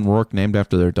Fulton and Rourke named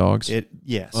after their dogs?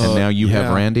 Yes. And now you have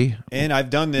yeah. Randy. And I've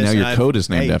done this. Now and your code is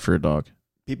named hey, after a dog.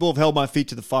 People have held my feet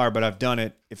to the fire, but I've done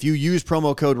it. If you use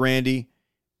promo code Randy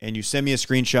and you send me a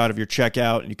screenshot of your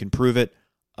checkout and you can prove it,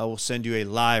 I will send you a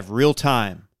live,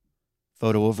 real-time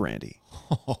photo of Randy.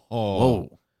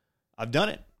 Whoa. I've done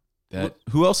it.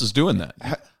 Who else is doing that?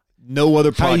 No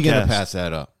other podcast. How are you going to pass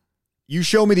that up? You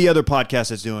show me the other podcast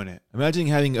that's doing it. Imagine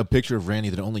having a picture of Randy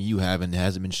that only you have and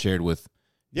hasn't been shared with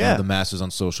the masses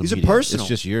on social These are media. personal. It's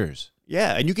just yours.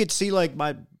 Yeah, and you could see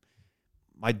my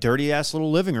dirty ass little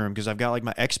living room because I've got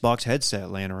my Xbox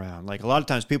headset laying around. A lot of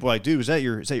times people are like, dude, is that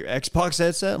your Xbox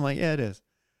headset? I'm like, yeah, it is.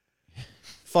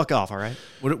 Fuck off, all right?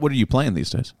 What are you playing these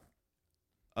days?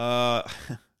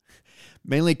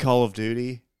 Mainly Call of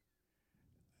Duty.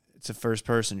 It's a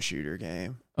first-person shooter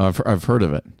game. I've heard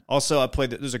of it. Also, I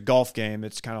played. There's a golf game.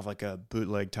 It's kind of like a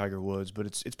bootleg Tiger Woods, but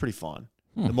it's pretty fun.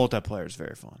 The multiplayer is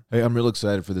very fun. Hey, I'm real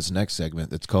excited for this next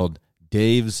segment. It's called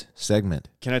Dave's Segment.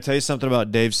 Can I tell you something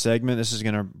about Dave's segment? This is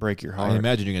gonna break your heart. I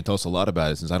imagine you're going to tell us a lot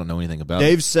about it since I don't know anything about it.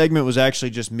 Dave's segment was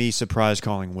actually just me surprise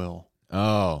calling Will.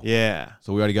 Oh. Yeah.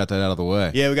 So we already got that out of the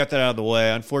way. Yeah, we got that out of the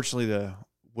way. Unfortunately,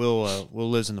 Will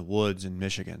lives in the woods in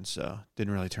Michigan, so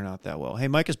didn't really turn out that well. Hey,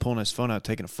 Mike is pulling his phone out,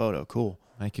 taking a photo. Cool.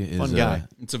 Mike is, Fun guy.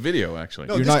 It's a video, actually.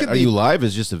 No, You're this not, could are be- you live?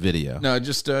 It's just a video. No,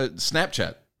 just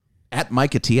Snapchat. At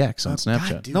Micah TX on Snapchat.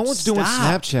 God, dude, No one's doing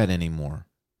stop. Snapchat anymore.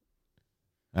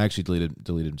 I actually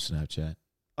deleted Snapchat.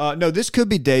 No, this could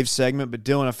be Dave's segment, but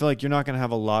Dylan, I feel like you're not going to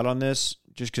have a lot on this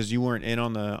just because you weren't in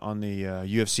on the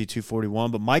UFC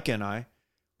 241. But Micah and I,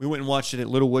 we went and watched it at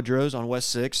Little Woodrow's on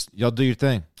West 6th. Y'all do your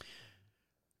thing.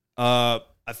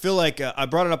 I feel like I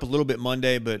brought it up a little bit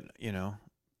Monday, but, I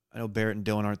know Barrett and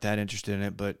Dylan aren't that interested in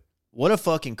it, but what a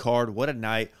fucking card. What a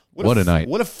night. What a night.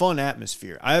 What a fun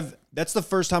atmosphere. That's the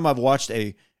first time I've watched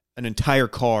an entire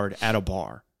card at a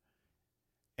bar.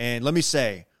 And let me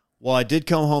say, while I did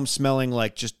come home smelling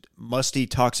like just musty,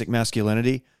 toxic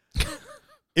masculinity,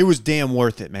 it was damn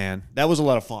worth it, man. That was a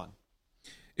lot of fun.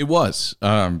 It was.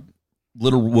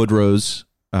 Little Woodrow's,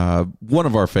 one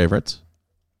of our favorites.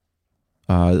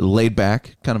 Laid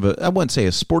back, kind of I wouldn't say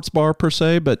a sports bar per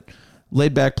se, but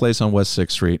laid back place on West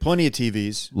 6th Street. Plenty of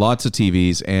TVs. Lots of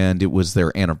TVs, and it was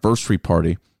their anniversary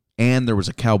party, and there was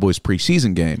a Cowboys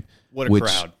preseason game. What a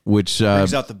crowd. Which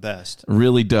brings out the best.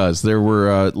 Really does. There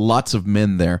were lots of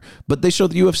men there, but they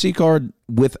showed the UFC card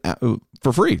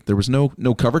for free. There was no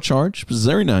cover charge. It was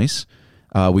very nice.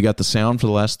 We got the sound for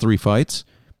the last 3 fights,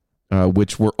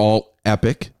 which were all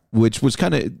epic, which was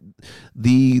kind of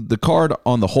the card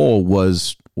on the whole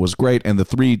was great, and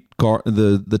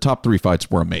the top 3 fights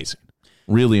were amazing.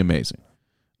 Really amazing.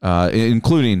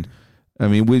 Including, I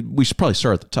mean, we should probably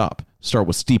start at the top. Start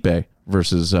with Stipe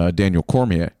versus Daniel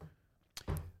Cormier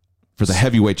for the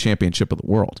heavyweight championship of the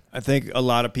world. I think a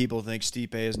lot of people think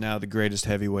Stipe is now the greatest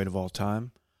heavyweight of all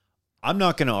time. I'm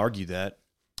not going to argue that.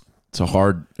 It's a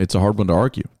hard one to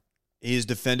argue. He has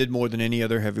defended more than any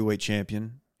other heavyweight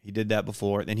champion. He did that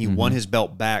before. Then he won his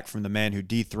belt back from the man who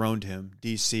dethroned him,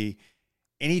 DC.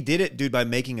 And he did it, dude, by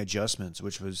making adjustments,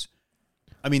 which was,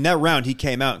 I mean, that round he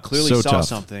came out and clearly So saw tough.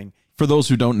 something. For those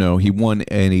who don't know, he won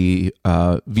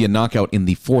via knockout in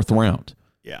the 4th round.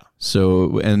 Yeah.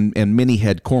 So and many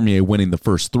had Cormier winning the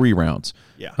first 3 rounds.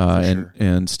 Yeah.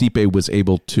 And Stipe was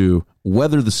able to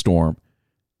weather the storm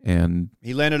and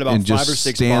he landed about and 5 just or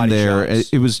 6 stand body there. shots.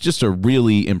 It was just a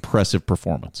really impressive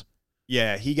performance.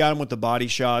 Yeah, he got him with the body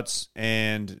shots,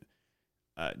 and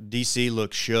DC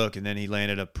looked shook, and then he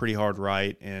landed a pretty hard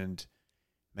right, and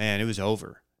man, it was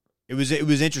over. It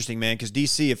was interesting, man, because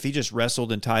DC, if he just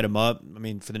wrestled and tied him up, I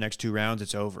mean, for the next 2 rounds,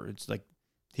 it's over. It's like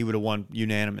he would have won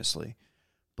unanimously,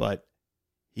 but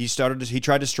he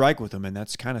tried to strike with him, and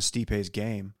that's kind of Stipe's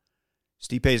game.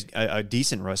 Stipe's a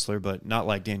decent wrestler, but not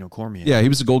like Daniel Cormier. Yeah, he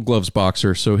was a Gold Gloves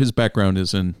boxer, so his background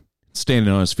is in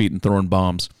standing on his feet and throwing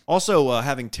bombs. Also,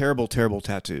 having terrible, terrible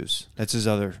tattoos. That's his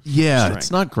other strength.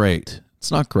 It's not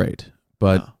great,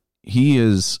 but No.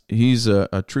 he's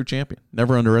a true champion.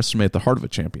 Never underestimate the heart of a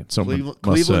champion.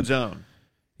 Cleveland's own.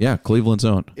 Yeah, Cleveland's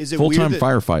own. Is it full-time weird that-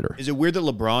 firefighter. Is it weird that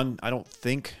LeBron, I don't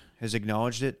think, has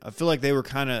acknowledged it? I feel like they were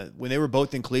kind of, when they were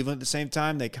both in Cleveland at the same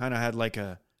time, they kind of had like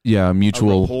a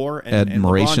mutual rapport, and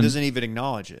admiration. LeBron doesn't even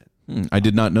acknowledge it. I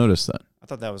did not notice that. I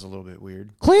thought that was a little bit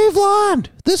weird. Cleveland,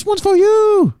 this one's for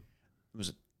you. Was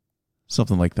it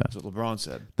Something like that. that's what LeBron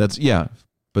said?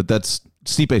 But that's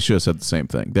Stipe should have said the same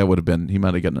thing. That would have been, he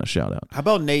might have gotten a shout out. How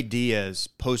about Nate Diaz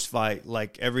post-fight,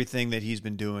 like everything that he's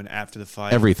been doing after the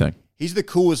fight? Everything. He's the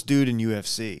coolest dude in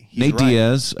UFC. He's Nate right.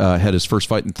 Diaz had his first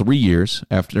fight in 3 years.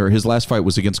 After his last fight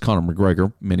was against Conor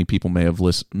McGregor. Many people may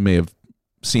have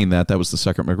seen that. That was the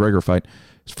second McGregor fight.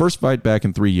 His first fight back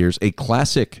in 3 years. A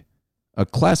classic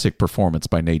performance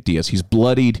by Nate Diaz. He's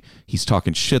bloodied. He's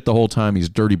talking shit the whole time. He's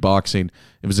dirty boxing.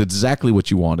 It was exactly what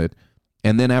you wanted.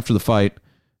 And then after the fight,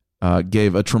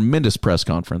 gave a tremendous press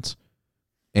conference.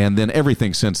 And then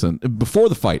everything since then. Before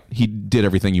the fight, he did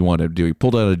everything you wanted to do. He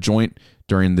pulled out a joint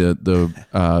during the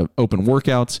open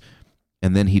workouts,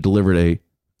 and then he delivered a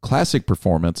classic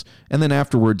performance. And then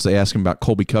afterwards, they asked him about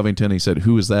Colby Covington. He said,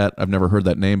 "Who is that? I've never heard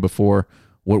that name before.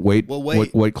 What weight?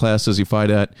 What weight class does he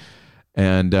fight at?"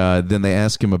 And then they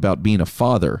asked him about being a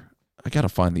father. I got to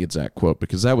find the exact quote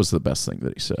because that was the best thing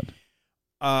that he said.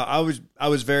 I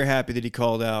was very happy that he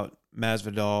called out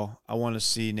Masvidal. I want to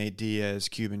see Nate Diaz,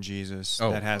 Cuban Jesus.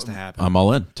 That has to happen. I'm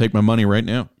all in. Take my money right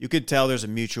now. You could tell there's a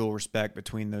mutual respect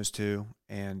between those two,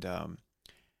 and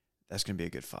that's going to be a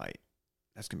good fight.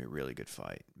 That's going to be a really good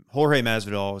fight. Jorge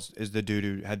Masvidal is the dude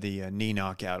who had the knee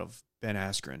knockout of Ben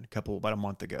Askren about a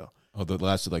month ago. Oh, that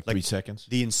lasted like 3 seconds?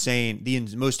 The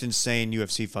most insane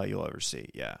UFC fight you'll ever see,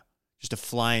 yeah. Just a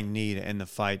flying knee to end the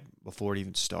fight before it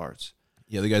even starts.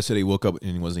 Yeah, the guy said he woke up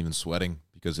and he wasn't even sweating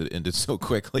because it ended so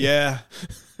quickly. Yeah.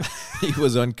 He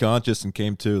was unconscious and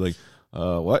came to like,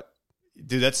 what?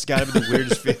 Dude, that's got to be the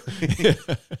weirdest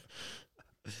feeling.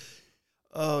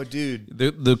 Oh, dude.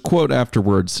 The quote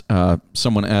afterwards, one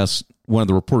of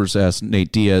the reporters asked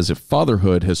Nate Diaz if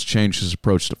fatherhood has changed his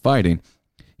approach to fighting.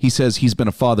 He says he's been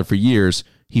a father for years.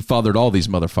 He fathered all these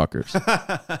motherfuckers.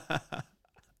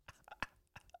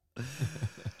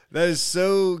 That's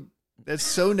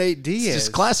so Nate Diaz. It's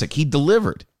just classic. He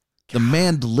delivered. God. The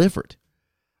man delivered.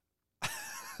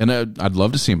 And I'd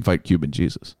love to see him fight Cuban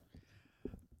Jesus.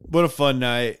 What a fun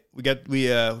night. We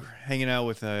hanging out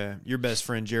with your best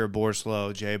friend Jared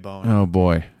Borslow, J-Bone. Oh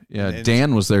boy. Yeah, and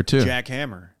Dan was there too. Jack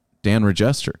Hammer. Dan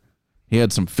Regester. He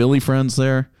had some Philly friends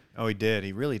there. Oh, he did.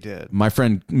 He really did. My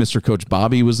friend Mr. Coach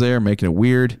Bobby was there making it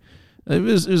weird. It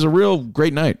was a real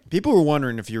great night. People were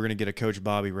wondering if you were going to get a Coach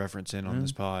Bobby reference in on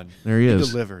this pod. There he is.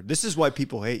 Delivered. This is why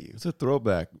people hate you. It's a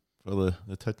throwback for the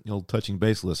old touching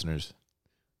base listeners.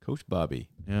 Coach Bobby.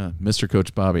 Yeah, Mr.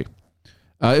 Coach Bobby.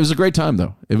 It was a great time,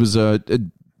 though. It was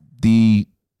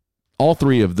all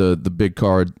three of the big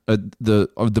card,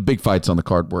 the big fights on the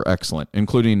card were excellent,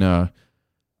 including the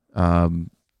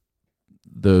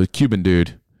Cuban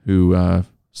dude who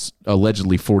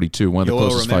allegedly 42, one of the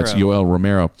closest fights, Yoel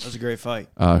Romero. That was a great fight.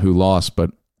 Who lost,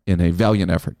 but in a valiant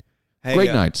effort. Hey,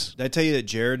 great nights. Did I tell you that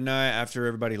Jared and I, after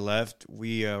everybody left,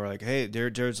 we were like, hey,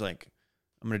 Jared's like,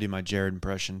 I'm going to do my Jared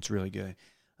impression. It's really good.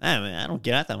 I don't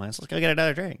get out that much. Let's go get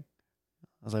another drink.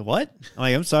 I was like, what? I'm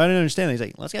like, I'm sorry, I didn't understand that. He's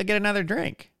like, let's go get another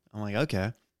drink. I'm like,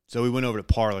 okay. So we went over to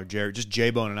Parlor, Jared, just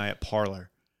J-Bone and I at Parlor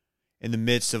in the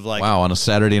midst of like. Wow, on a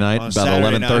Saturday night, about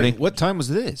 11:30? What time was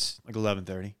this? Like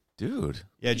 11:30. Dude.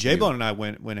 Yeah, J-Bone and I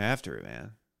went after it,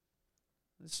 man.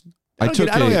 I don't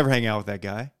ever hang out with that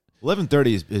guy. 11:30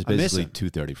 is basically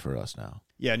 2:30 for us now.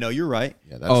 Yeah, no, you're right.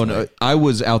 Yeah, that's no, I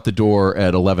was out the door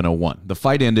at 11:01. The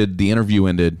fight ended, the interview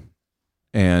ended,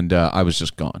 and I was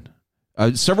just gone.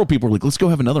 Several people were like, let's go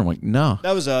have another one. Like, no.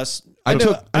 That was us. I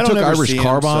took Irish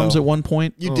car bombs at one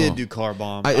point. You did do car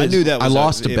bombs. I knew that was I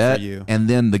lost a bet, and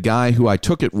then the guy who I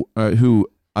took it, who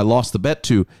I lost the bet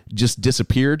to, just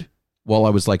disappeared while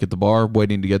I was like at the bar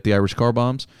waiting to get the Irish car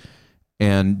bombs,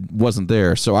 and wasn't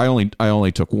there. So I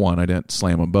only took one. I didn't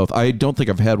slam them both. I don't think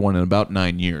I've had one in about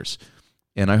 9 years,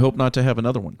 and I hope not to have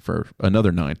another one for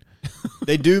another 9.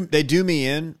 They do me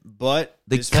in, but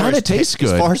they kind of taste good.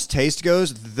 As far as taste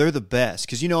goes, they're the best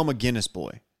because I'm a Guinness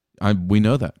boy. We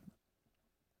know that.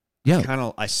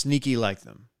 Yeah, I sneaky like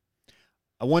them.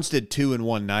 I once did 2 in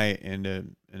one night, and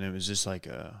it was just like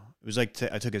I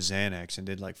took a Xanax and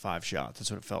did like 5 shots. That's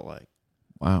what it felt like.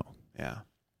 Wow. Yeah,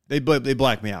 they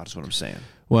blacked me out. Is what I'm saying.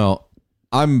 Well,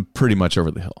 I'm pretty much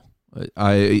over the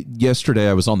hill. Yesterday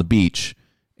I was on the beach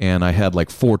and I had like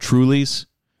 4 Trulies,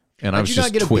 and I was just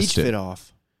twisted. How'd you not get a beach fit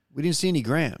off? We didn't see any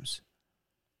grams.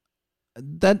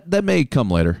 That may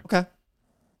come later. Okay.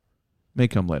 May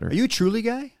come later. Are you a Truly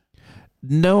guy?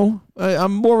 No,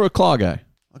 I'm more of a Claw guy.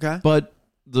 Okay. But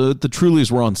the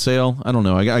Trulies were on sale. I don't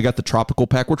know. I got the tropical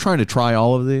pack. We're trying to try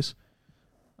all of these.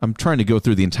 I'm trying to go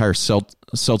through the entire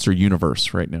seltzer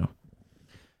universe right now.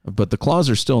 But the Claws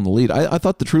are still in the lead. I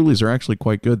thought the Trulies are actually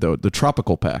quite good, though. The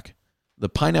tropical pack. The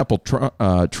pineapple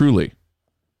Truly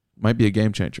might be a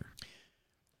game changer.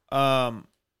 I'm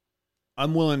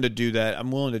willing to do that.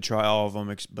 I'm willing to try all of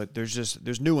them, but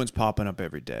there's new ones popping up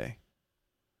every day.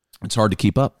 It's hard to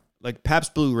keep up. Like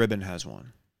Pabst Blue Ribbon has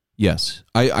one. Yes,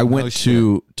 I went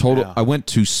to Total. Yeah. I went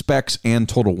to Specs and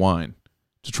Total Wine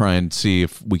to try and see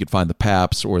if we could find the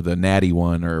Pabst or the Natty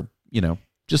one, or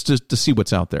just to see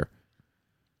what's out there.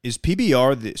 Is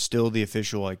PBR still the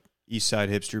official like East Side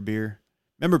hipster beer?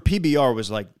 Remember, PBR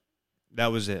was like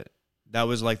that was it. That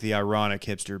was like the ironic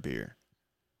hipster beer.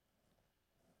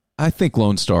 I think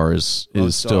Lone Star is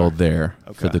still there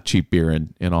for the cheap beer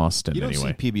in Austin. You don't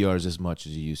see PBRs as much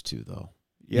as you used to, though.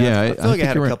 Yeah, I feel like I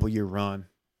had a couple-year run.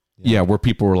 Yeah, where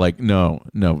people were like, no,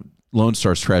 Lone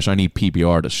Star's trash. I need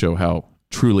PBR to show how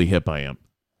truly hip I am.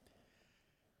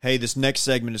 Hey, this next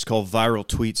segment is called Viral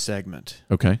Tweet Segment.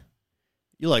 Okay.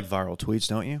 You like viral tweets,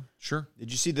 don't you? Sure.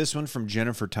 Did you see this one from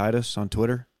Jennifer Titus on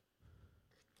Twitter?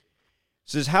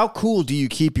 It says, how cool do you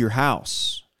keep your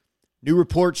house? New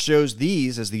report shows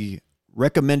these as the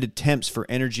recommended temps for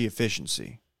energy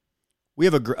efficiency. We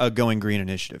have a Going Green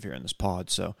initiative here in this pod,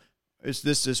 so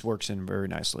this works in very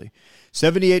nicely.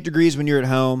 78 degrees when you're at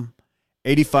home,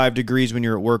 85 degrees when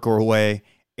you're at work or away,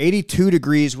 82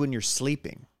 degrees when you're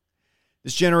sleeping.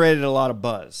 This generated a lot of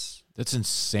buzz. That's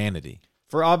insanity.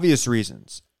 For obvious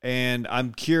reasons. And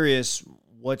I'm curious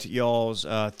what y'all's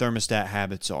thermostat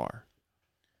habits are.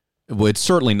 Well, it's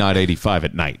certainly not 85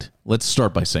 at night. Let's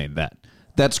start by saying that.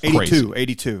 That's crazy.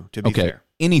 82 to be fair.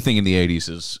 Anything in the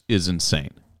 80s is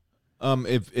insane.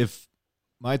 If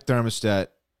my thermostat,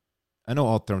 I know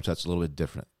all thermostats are a little bit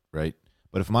different, right?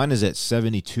 But if mine is at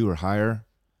 72 or higher,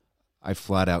 I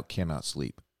flat out cannot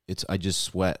sleep. I just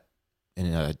sweat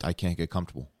and I can't get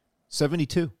comfortable.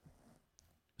 72.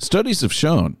 Studies have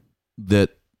shown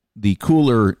that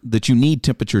cooler, that you need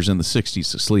temperatures in the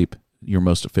 60s to sleep your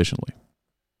most efficiently.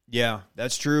 Yeah,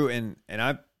 that's true. And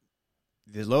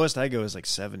the lowest I go is like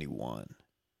 71.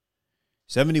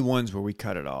 71's where we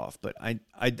cut it off. But I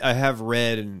have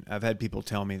read and I've had people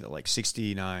tell me that like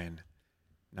 69,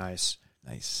 nice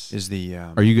is the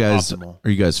Are you guys optimal. Are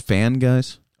you guys fan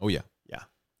guys? Oh yeah, Yeah.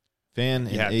 Fan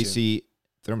You and have AC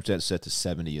thermostat set to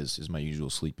 70 is my usual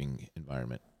sleeping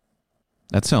environment.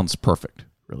 That sounds perfect,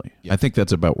 really. Yeah. I think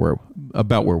that's about where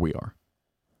we are.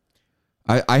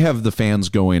 I have the fans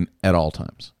going at all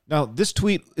times. Now, this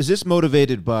tweet, is this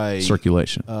motivated by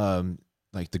Circulation.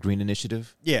 like the Green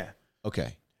Initiative? Yeah.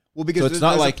 Okay. Well, because So it's there's, not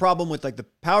there's like- a problem with like the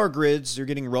power grids. You're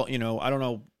getting I don't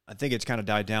know. I think it's kind of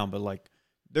died down, but like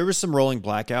there was some rolling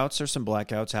blackouts. There's some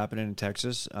blackouts happening in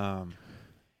Texas.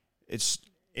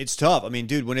 It's tough. I mean,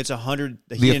 dude, when it's 100,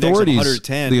 the heat index of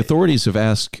 110. The authorities have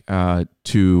asked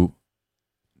to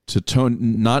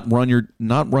not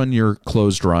run your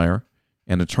clothes dryer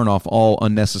and to turn off all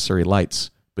unnecessary lights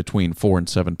between 4 and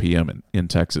 7 p.m. in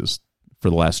Texas for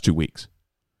the last 2 weeks.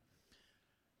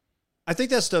 I think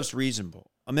that stuff's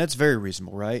reasonable. I mean, that's very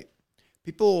reasonable, right?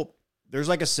 There's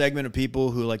like a segment of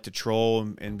people who like to troll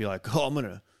and be like, "Oh, I'm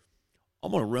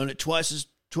gonna run it twice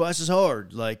as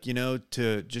hard," like,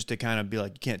 to kind of be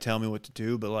like, "You can't tell me what to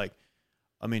do." But like,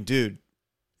 I mean, dude,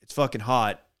 it's fucking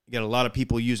hot. You got a lot of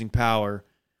people using power.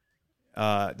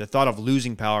 The thought of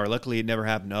losing power, luckily it never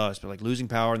happened to us, but like losing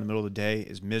power in the middle of the day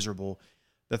is miserable.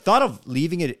 The thought of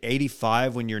leaving it at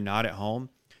 85 when you're not at home,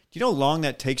 do you know how long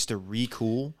that takes to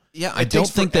recool? Yeah, I don't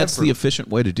think that's the efficient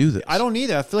way to do this. I don't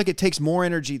either. I feel like it takes more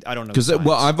energy. I don't know. Because,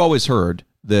 I've always heard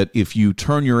that if you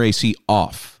turn your AC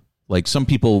off, like some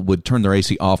people would turn their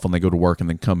AC off when they go to work and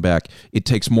then come back, it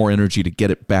takes more energy to get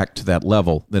it back to that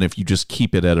level than if you just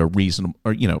keep it at a reasonable,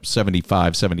 or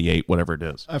 75, 78, whatever it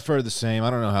is. I've heard the same. I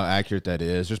don't know how accurate that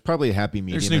is. There's probably a happy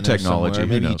medium. There's new in there technology. somewhere.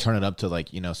 Who Maybe you knows? turn it up to like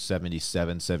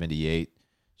 77, 78,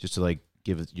 just to like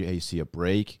give your AC a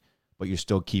break, but you're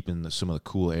still keeping some of the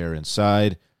cool air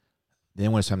inside.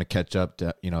 Then when it's time to catch up,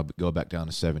 to, go back down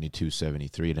to 72,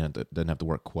 73, it doesn't have to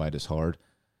work quite as hard.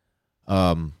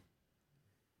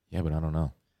 Yeah, but I don't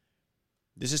know.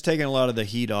 This is taking a lot of the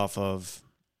heat off of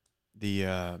the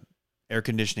air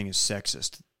conditioning is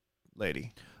sexist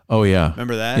lady. Oh, yeah.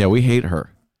 Remember that? Yeah, we hate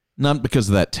her. Not because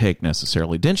of that take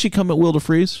necessarily. Didn't she come at Will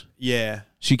DeFreeze? Yeah.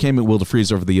 She came at Will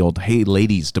DeFreeze over the old "Hey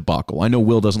Ladies" debacle. I know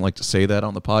Will doesn't like to say that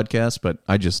on the podcast, but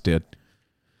I just did.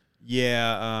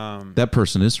 Yeah. That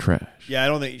person is trash.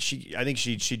 Yeah, I think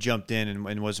she jumped in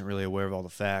and wasn't really aware of all the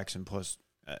facts, and plus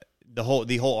the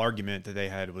whole argument that they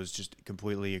had was just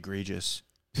completely egregious.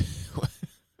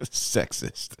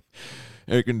 Sexist.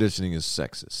 Air conditioning is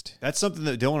sexist. That's something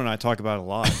that Dylan and I talk about a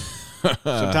lot.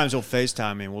 Sometimes he'll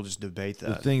FaceTime me and we'll just debate The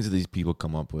that. things that these people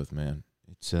come up with, man.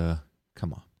 It's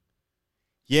come on.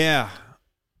 Yeah.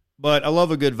 But I love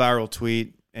a good viral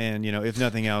tweet, and if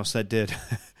nothing else, that did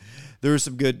there was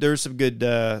some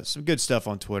good stuff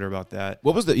on Twitter about that.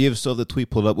 What was you saw the tweet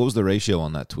pulled up? What was the ratio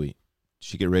on that tweet? Did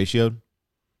she get ratioed?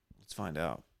 Let's find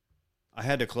out. I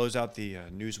had to close out the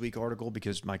Newsweek article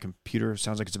because my computer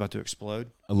sounds like it's about to explode.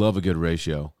 I love a good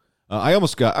ratio. I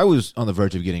was on the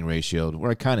verge of getting ratioed, where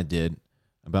I kind of did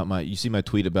about you see my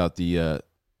tweet about the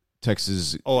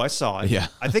Texas. Oh, I saw it. Yeah.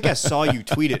 I think I saw you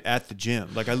tweet it at the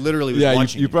gym. Like I literally was Yeah,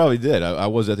 watching you it. probably did. I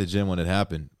was at the gym when it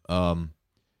happened.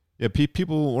 Yeah,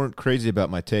 people weren't crazy about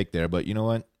my take there, but you know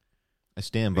what? I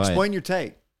stand by Explain it. your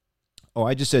take. Oh,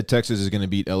 I just said Texas is going to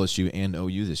beat LSU and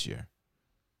OU this year.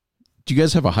 Do you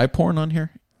guys have a high porn on here?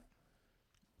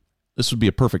 This would be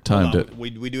a perfect time Hold on.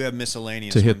 We do have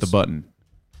miscellaneous to hit the ones. button.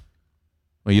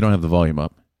 Well, you don't have the volume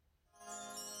up.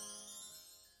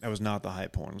 That was not the high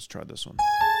porn. Let's try this one.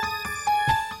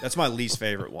 That's my least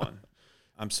favorite one.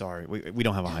 I'm sorry. We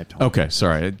don't have a high tone. Okay,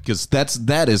 sorry, because that's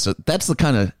the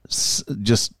kind of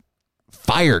just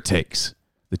fire takes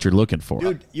that you're looking for.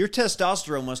 Dude, your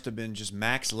testosterone must have been just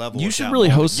max level. You at should that really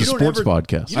moment. host a You don't sports ever-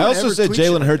 podcast. you I don't also ever said tweet shit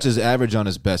Jalen like Hurts that. is average on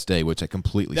his best day, which I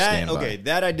completely stand by. Okay,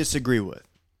 that I disagree with.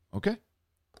 Okay.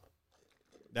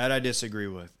 That I disagree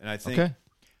with, and I think Okay.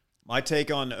 my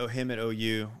take on him at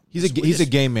OU. He's a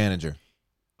game manager.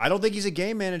 I don't think he's a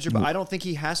game manager, but I don't think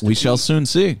he has to. We shall soon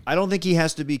see. I don't think he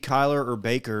has to be Kyler or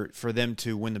Baker for them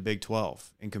to win the Big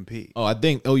 12 and compete. Oh, I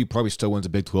think OU probably still wins the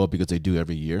Big 12 because they do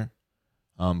every year.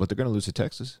 But they're going to lose to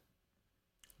Texas.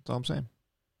 That's all I'm saying.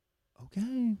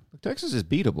 Okay. Texas is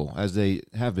beatable, as they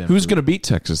have been. Who's going to beat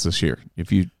Texas this year?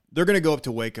 They're going to go up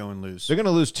to Waco and lose. They're going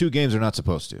to lose 2 games they're not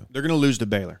supposed to. They're going to lose to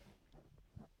Baylor.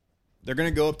 They're going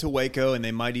to go up to Waco, and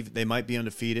they might be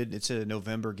undefeated. It's a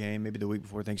November game, maybe the week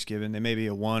before Thanksgiving. They may be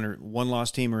a one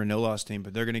loss team or a no loss team,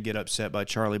 but they're going to get upset by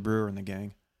Charlie Brewer and the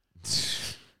gang.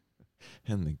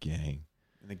 And the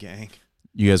gang.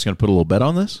 You guys going to put a little bet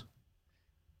on this?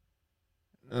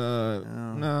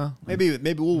 No. Maybe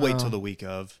we'll wait till the week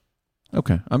of.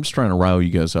 Okay. I'm just trying to rile you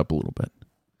guys up a little bit.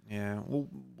 Yeah,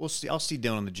 we'll see. I'll see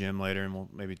Dylan in the gym later, and we'll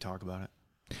maybe talk about it.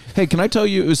 Hey, can I tell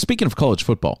you? Speaking of college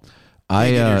football,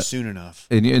 I get here soon enough.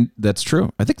 And that's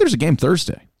true. I think there's a game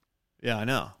Thursday. Yeah, I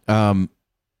know.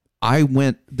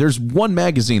 There's one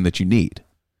magazine that you need.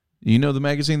 You know the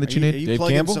magazine that you need? Are you Dave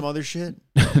plugging Campbell? some other shit?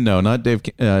 No, not Dave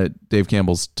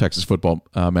Campbell's Texas Football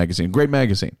Magazine. Great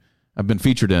magazine. I've been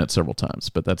featured in it several times,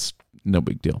 but that's no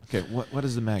big deal. Okay, what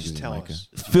is the magazine, Just tell Micah? us.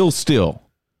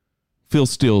 Phil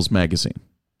Steele's magazine.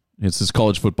 It's his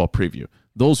college football preview.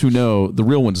 Those who know, the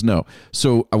real ones know.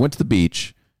 So I went to the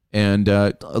beach, and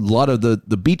a lot of the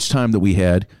beach time that we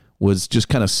had was just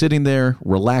kind of sitting there,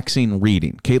 relaxing,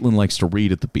 reading. Caitlin likes to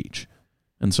read at the beach.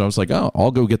 And so I was like, oh, I'll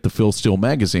go get the Phil Steele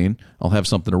magazine. I'll have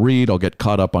something to read. I'll get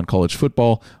caught up on college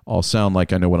football. I'll sound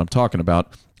like I know what I'm talking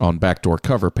about on Backdoor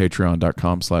Cover,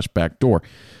 patreon.com/backdoor.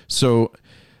 So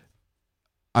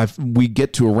we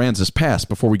get to Aransas Pass.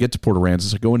 Before we get to Port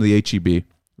Aransas, I go into the HEB.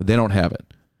 They don't have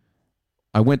it.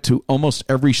 I went to almost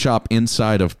every shop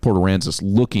inside of Port Aransas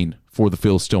looking for the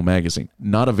Phil Steele magazine.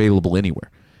 Not available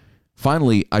anywhere.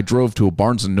 Finally, I drove to a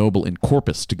Barnes & Noble in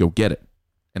Corpus to go get it.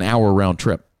 An hour round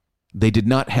trip. They did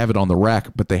not have it on the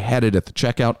rack, but they had it at the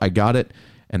checkout. I got it,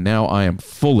 and now I am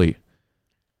fully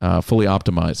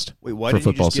optimized. Wait, why for didn't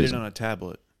you football just get season. it on a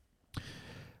tablet?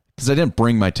 Because I didn't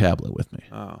bring my tablet with me.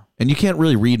 Oh. And you can't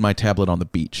really read my tablet on the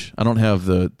beach. I don't have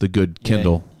the good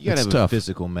Kindle. You gotta It's have tough. a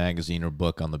physical magazine or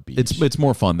book on the beach. It's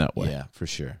more fun that way. Yeah, for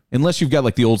sure. Unless you've got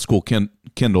like the old school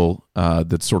Kindle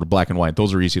that's sort of black and white.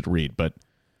 Those are easy to read, but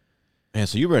Man,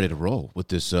 so you're ready to roll with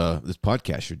this this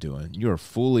podcast you're doing. You're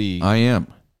fully I am.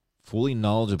 fully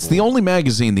knowledgeable. It's the only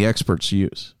magazine the experts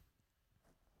use.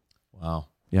 Wow.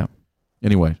 Yeah.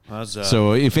 Anyway, That's,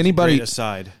 so if anybody, great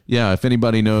aside. yeah, if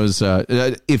anybody knows,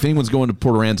 if anyone's going to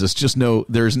Port Aransas, just know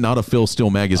there's not a Phil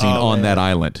Steele magazine on that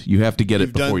island. You have to get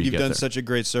it before you get there. You've done such a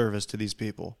great service to these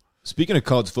people. Speaking of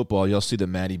college football, y'all see that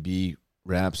Matty B.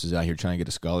 Raps is out here trying to get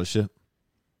a scholarship?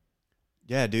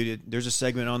 Yeah, dude. There's a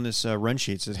segment on this run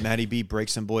sheet that says Matty B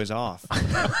breaks some boys off.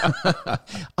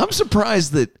 I'm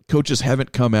surprised that coaches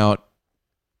haven't come out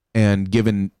and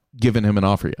given him an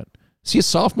offer yet. Is he a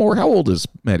sophomore? How old is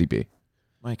Matty B?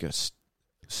 Micah,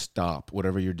 stop.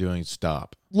 Whatever you're doing,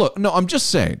 stop. Look, no, I'm just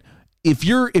saying, if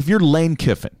you're Lane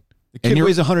Kiffin, The kid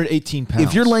weighs 118 pounds.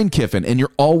 if you're Lane Kiffin and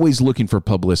you're always looking for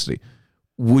publicity,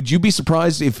 would you be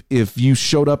surprised if you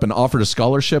showed up and offered a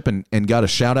scholarship and got a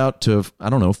shout out to,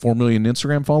 I don't know, 4 million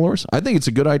Instagram followers? I think it's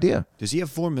a good idea. Does he have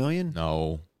 4 million?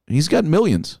 No. He's got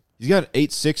millions. He's got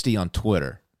 860 on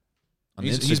Twitter. On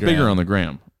He's Instagram. bigger on the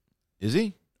gram. Is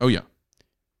he? Oh, yeah.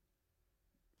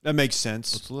 That makes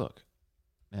sense. Let's look.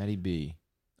 Matty B.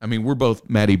 I mean, we're both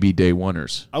Matty B day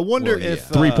oneers. I wonder Well, if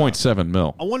 3.7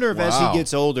 mil. I wonder if as Wow. he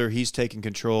gets older, he's taking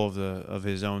control of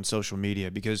his own social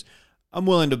media, because I'm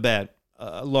willing to bet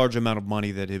a large amount of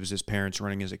money that it was his parents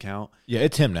running his account. Yeah,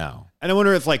 it's him now. And I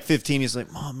wonder if like 15, he's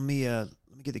like, Mom, let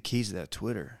me get the keys to that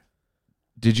Twitter.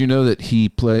 Did you know that he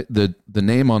the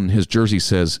name on his jersey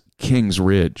says Kings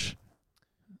Ridge?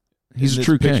 He's In a this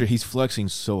true picture, king. He's flexing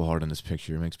so hard in this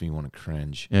picture. It makes me want to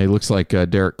cringe. Yeah, he looks like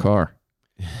Derek Carr.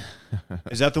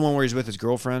 Is that the one where he's with his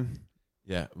girlfriend?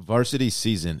 Yeah, varsity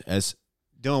season.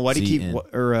 Dylan, why do you keep,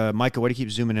 ZN. or Micah, why do you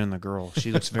keep zooming in on the girl?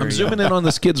 She looks very I'm young. zooming in on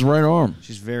this kid's right arm.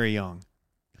 She's very young.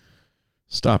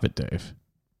 Stop it, Dave.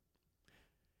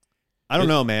 I don't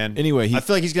know, man. Anyway, I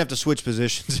feel like he's going to have to switch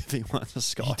positions if he wants a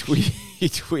scholarship. he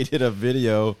tweeted a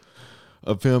video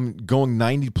of him going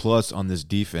 90 plus on this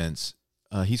defense.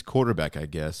 He's quarterback, I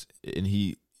guess, and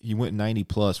he went 90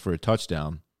 plus for a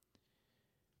touchdown.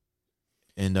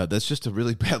 And that's just a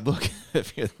really bad look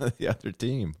if you're the other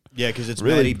team. Yeah, because it's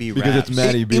Really? Matty B. Because Raps. it's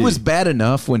Matty B. It was bad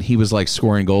enough when he was like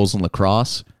scoring goals in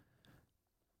lacrosse,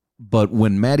 but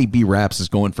when Matty B. Raps is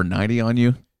going for 90 on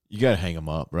you, You got to hang him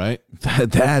up, right?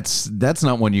 that's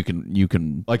not one you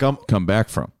can Like I'm come back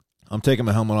from. taking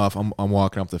my helmet off. I'm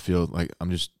walking up the field. Like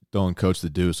I'm just throwing Coach the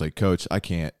deuce. Like, Coach, I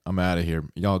can't. I'm out of here.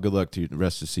 Y'all, good luck to you the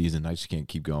rest of the season. I just can't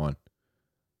keep going.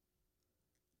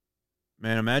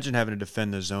 Man, imagine having to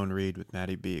defend the zone read with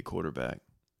Matty B at quarterback.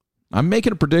 I'm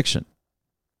making a prediction.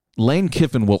 Lane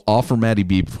Kiffin will offer Matty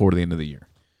B before the end of the year.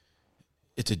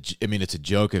 It's a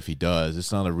joke if he does.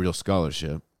 It's not a real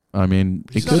scholarship. I mean,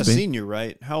 He's it not could a be. senior,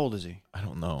 right? How old is he? I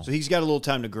don't know. So he's got a little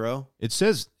time to grow. It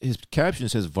says his caption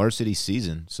says varsity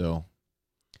season, so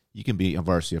you can be a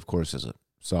varsity, of course, as a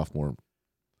sophomore,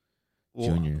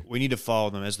 junior. We need to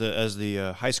follow them as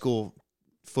the high school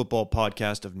football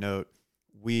podcast of note.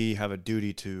 We have a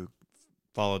duty to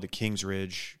follow the Kings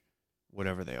Ridge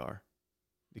whatever they are.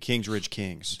 The Kings Ridge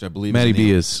Kings. Which I believe Matty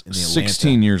B is is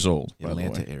 16 years old, the by the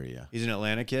Atlanta way. area. He's an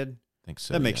Atlanta kid? I think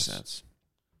so. That makes sense.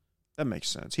 That makes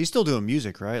sense. He's still doing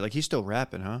music, right? Like, he's still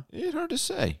rapping, huh? It's hard to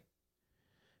say.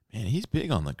 Man, he's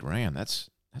big on the gram. That's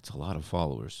a lot of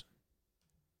followers.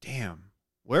 Damn.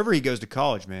 Wherever he goes to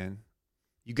college, man,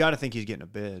 you got to think he's getting a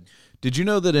bid. Did you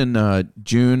know that in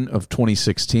June of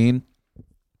 2016,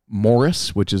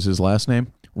 Morris, which is his last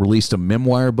name, released a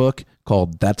memoir book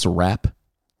called That's a Rap?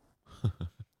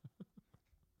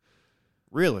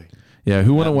 Really? Yeah,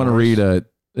 who wouldn't want to Morris. read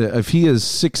if he is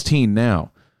 16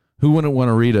 now, who wouldn't want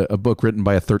to read a book written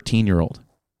by a 13-year-old?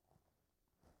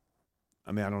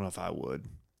 I mean, I don't know if I would.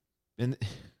 And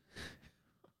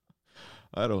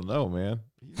I don't know, man.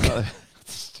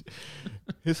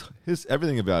 He's not, his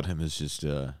everything about him is just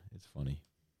it's funny.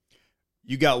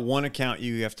 You got one account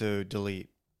you have to delete.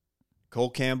 Cole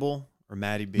Campbell or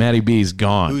Matty B? Matty B's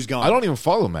gone. Who's gone? I don't even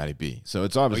follow Matty B, so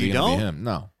it's obviously you going to be don't? him.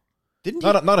 No, Didn't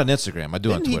not on Instagram. I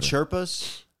do on Didn't he Twitter. chirp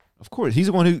us? Of course, he's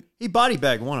the one who He body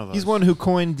bagged one of us. he's one who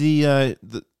coined the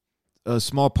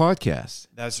small podcast.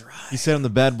 That's right. He said I'm the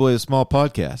bad boy of small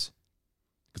podcasts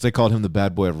because I called him the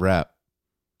bad boy of rap.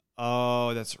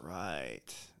 Oh, that's right.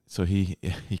 So he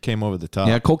came over the top.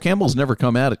 Yeah, Cole Campbell's never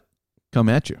come at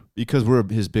you. Because we're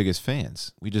his biggest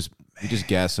fans. We just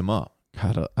gas him up.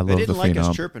 God, I They love the didn't like us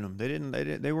Phenom. chirping them.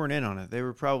 They weren't in on it. They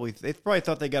probably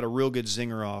thought they got a real good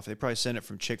zinger off. They probably sent it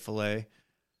from Chick-fil-A.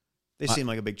 They seem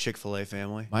like a big Chick-fil-A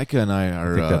family. Micah and I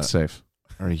I think that's safe.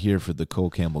 are here for the Cole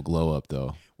Campbell glow up,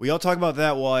 though. We all talk about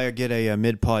that while I get a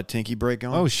mid-pod Tinky break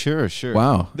on. Oh, sure.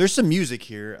 Wow. There's some music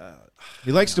here.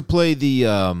 He likes to play the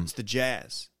It's the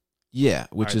jazz. yeah,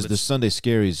 which All right, is the let's- Sunday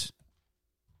Scaries.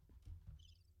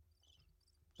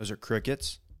 Those are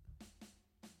crickets.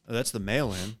 Oh, that's the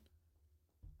mail-in.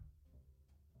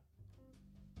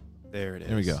 There it is.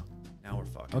 There we go. Now we're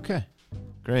fucking. Okay,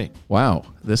 great. Wow.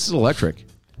 This is electric.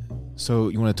 So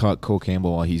you want to talk Cole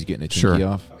Campbell while he's getting a Sure. tinky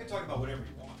off? I can talk about whatever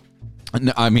you want.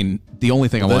 No, I mean, the only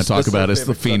thing I want to talk about is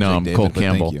the Phenom, Cole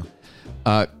Campbell. Thank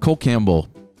you. Cole Campbell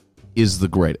is the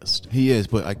greatest. He is,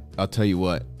 but I'll tell you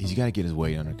what, he's got to get his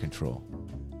weight under control.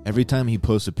 Every time he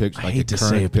posts a picture, I like hate a to current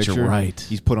say it, but picture, you're right.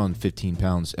 he's put on 15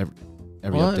 pounds every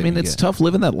Well, update I mean, we it's get. tough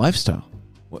living that lifestyle.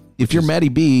 What- If you're Matty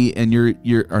B and you're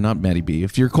or not Matty B,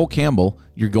 if you're Cole Campbell,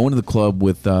 you're going to the club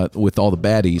with all the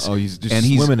baddies. Oh, he's just and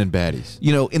swimming in baddies.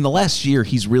 You know, in the last year,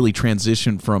 he's really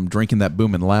transitioned from drinking that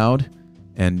Boomin' Loud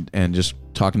and just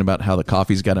talking about how the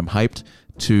coffee's got him hyped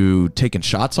to taking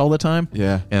shots all the time.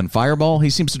 Yeah. And Fireball, he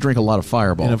seems to drink a lot of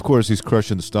Fireball. And of course, he's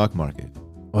crushing the stock market.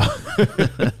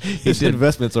 His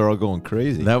investments are all going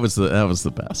crazy. That was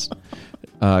the best.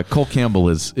 Cole Campbell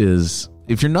is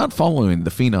if you're not following the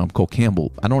Phenom Cole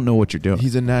Campbell, I don't know what you're doing.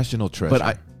 He's a national treasure.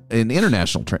 But an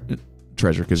international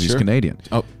treasure because he's Sure. Canadian.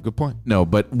 Oh, good point. No,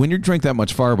 but when you drink that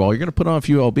much Fireball, you're going to put on a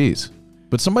few LBs.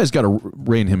 But somebody's got to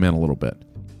rein him in a little bit.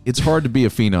 It's hard to be a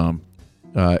Phenom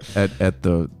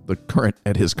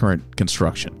at his current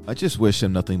construction. I just wish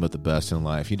him nothing but the best in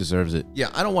life. He deserves it. Yeah,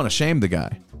 I don't want to shame the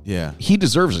guy. Yeah. He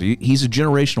deserves it. He's a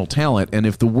generational talent, and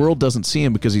if the world doesn't see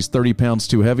him because he's 30 pounds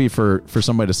too heavy for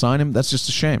somebody to sign him, that's just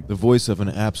a shame. The voice of an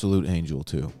absolute angel,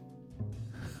 too.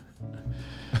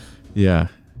 Yeah,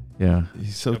 yeah,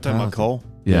 He's so You're talking about talented. Cole?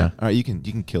 yeah. All right, you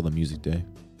can kill the music, Dave.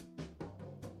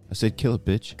 I said kill it,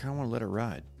 bitch. I kind of want to let it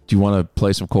ride. Do you want to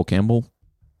play some Cole Campbell?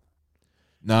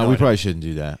 No, No, we I probably shouldn't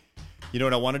do that. You know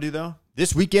what I want to do, though?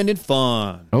 This weekend in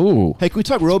fun. Oh, Hey, can we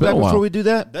talk been a Roback while. before we do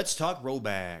that? Let's talk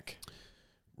rollback.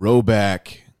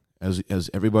 Roback, as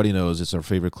everybody knows, it's our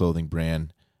favorite clothing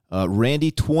brand.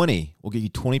 Randy20 will get you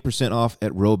 20% off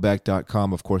at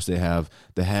roback.com. Of course, they have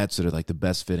the hats that are like the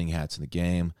best fitting hats in the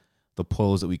game, the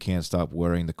polos that we can't stop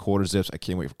wearing, the quarter zips. I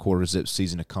can't wait for quarter zip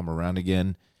season to come around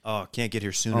again. Oh, can't get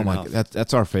here soon Oh my enough. god,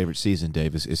 that's our favorite season,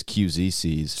 Dave, is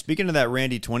QZCs. Speaking of that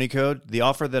Randy 20 code, the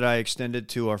offer that I extended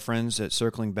to our friends at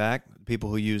Circling Back,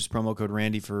 people who use promo code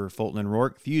Randy for Fulton and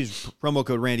Rourke, if you use promo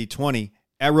code Randy20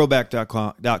 at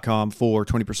roback.com for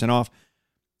 20% off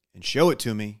and show it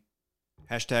to me,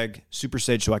 hashtag Super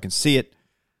Sage so I can see it,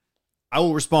 I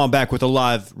will respond back with a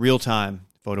live, real-time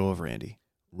photo of Randy.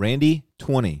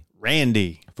 Randy20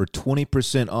 Randy. for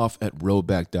 20% off at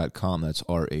roback.com. That's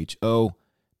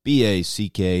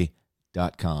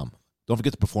ROBACK.com. Don't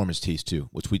forget the performance tees too,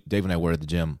 which Dave and I wear at the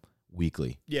gym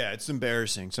weekly. Yeah, it's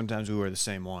embarrassing. Sometimes we wear the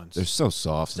same ones. They're so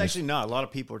soft. It's actually not. A lot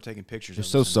of people are taking pictures They're of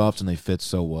so us. soft and they fit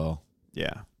so well.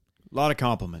 Yeah. A lot of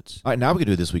compliments. All right, now we can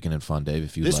do this weekend in fun, Dave,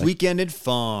 if you This like. weekend in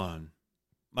fun.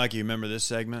 Mike, you remember this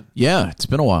segment? yeah. It's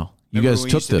been a while. You Remember guys when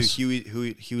we took used to this.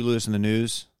 do Huey Lewis in the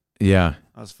news? Yeah,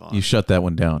 That was fun. you shut that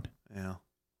one down. Yeah.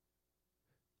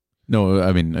 No,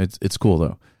 I mean it's cool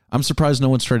though. I'm surprised no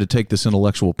one's tried to take this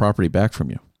intellectual property back from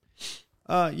you.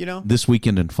 This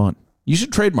Weekend in Fun. You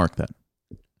should trademark that.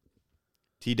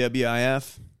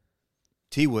 TWIF.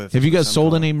 T-Whiff. Have you guys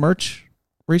sold any merch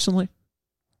recently?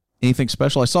 Anything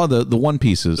special? I saw the One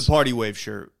Pieces. The Party Wave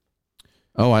shirt.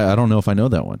 Oh, I don't know if I know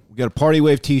that one. We got a Party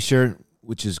Wave T-shirt,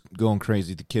 which is going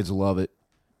crazy. The kids love it.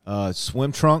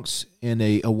 Swim trunks and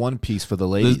a one piece for the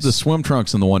ladies. The swim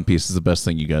trunks and the one piece is the best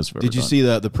thing you guys have ever Did you done. see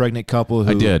the pregnant couple?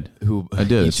 Who, I did. I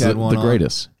did. It's the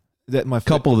greatest. That my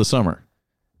couple of the summer.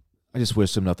 I just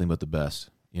wish them nothing but the best.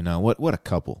 You know what a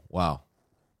couple. Wow.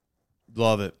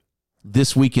 Love it.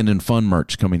 This Weekend in Fun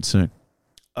merch coming soon.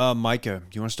 Micah,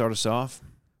 do you want to start us off?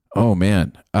 Oh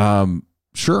man.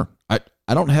 Sure.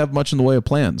 I don't have much in the way of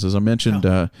plans. As I mentioned,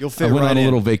 you'll fit I went right on a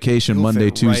little in. vacation You'll Monday,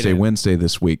 fit Tuesday, right in. Wednesday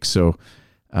this week. So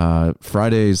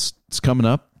Friday's it's coming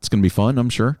up. It's going to be fun, I'm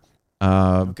sure.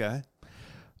 Okay.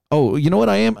 Oh, you know what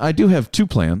I am? I do have two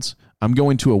plans. I'm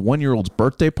going to a 1-year-old's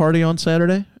birthday party on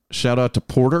Saturday. Shout out to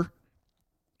Porter.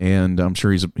 And I'm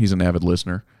sure he's an avid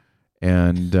listener.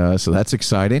 And so that's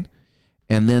exciting.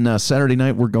 And then Saturday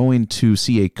night, we're going to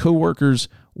see a Coworkers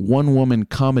one-woman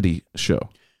comedy show.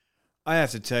 I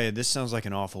have to tell you, this sounds like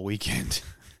an awful weekend.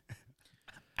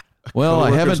 Well,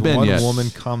 I haven't been yet.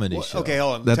 One-woman comedy show. Okay,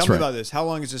 hold on. That's Tell me right. about this. How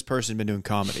long has this person been doing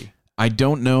comedy? I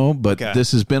don't know, but Okay.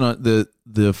 this has been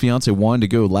the fiance wanted to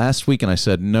go last week, and I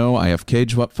said no. I have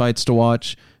cage fights to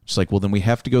watch. She's like, well, then we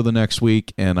have to go the next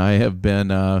week, and I have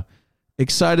been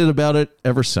excited about it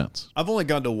ever since. I've only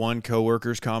gone to one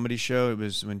Coworkers comedy show. It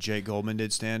was when Jake Goldman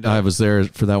did stand-up. I was there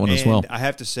for that one as well. I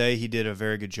have to say he did a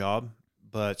very good job,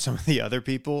 but some of the other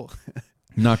people,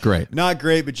 Not great. not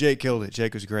great, but Jake killed it.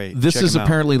 Jake was great. This Check is him out.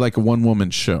 apparently like a one-woman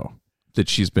show that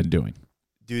she's been doing.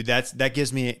 Dude, that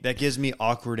gives me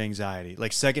awkward anxiety,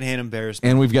 like secondhand embarrassment.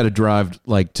 And we've got to drive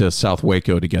like to South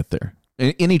Waco to get there.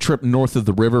 Any trip north of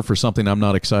the river for something I'm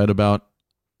not excited about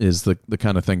is the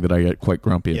kind of thing that I get quite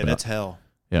grumpy Yeah, about. that's hell.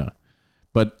 Yeah.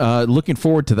 But looking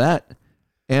forward to that.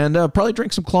 And probably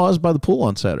drink some claws by the pool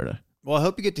on Saturday. Well, I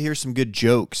hope you get to hear some good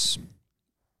jokes.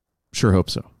 Sure hope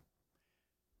so.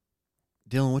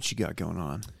 Dylan, what you got going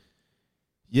on?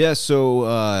 Yeah,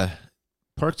 so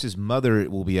Parks' mother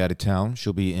will be out of town.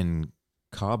 She'll be in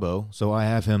Cabo, so I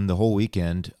have him the whole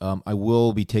weekend. I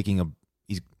will be taking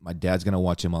my dad's going to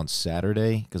watch him on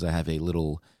Saturday because I have a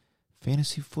little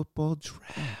fantasy football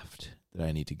draft that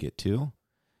I need to get to.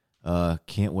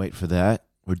 Can't wait for that.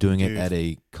 We're doing it at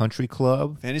a country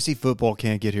club. Fantasy football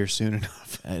can't get here soon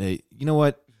enough. You know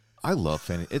what? I love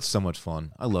fantasy. It's so much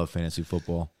fun. I love fantasy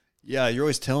football. Yeah, you're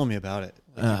always telling me about it.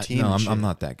 Like your team No, and shit. I'm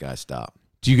not that guy. Stop.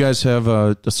 Do you guys have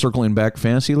a circling back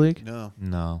fantasy league? No,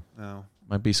 No. no.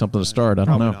 Might be something to start. I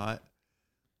don't Probably know. not.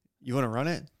 You want to run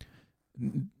it?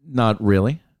 Not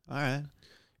really. All right.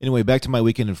 Anyway, back to my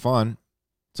weekend in fun.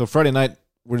 So Friday night,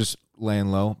 we're just laying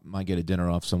low. Might get a dinner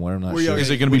off somewhere. I'm not Where you sure. are- Is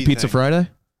it going What to do be you Pizza think? Friday?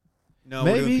 No,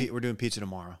 Maybe. we're doing pizza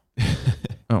tomorrow.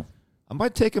 I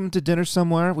might take him to dinner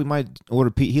somewhere. We might order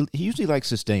pizza. He usually likes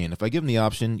to stay in. If I give him the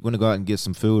option, you want to go out and get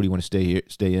some food, you want to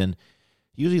stay in.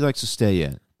 He usually likes to stay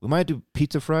in. We might do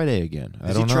Pizza Friday again. I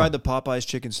Has don't he know. tried the Popeyes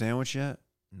chicken sandwich yet?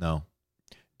 No.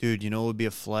 Dude, you know it would be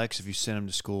a flex if you sent him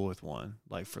to school with one,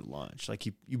 like for lunch. Like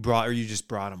you just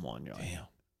brought him one. You're like, Damn.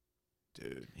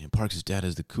 dude, Man, Parks' dad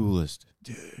is the coolest.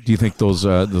 dude. Do you think those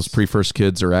pre-first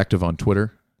kids are active on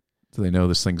Twitter? Do they know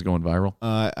this thing's going viral?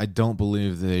 I don't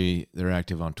believe they're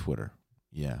active on Twitter.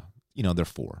 Yeah. You know, they're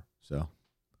 4. So.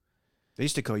 They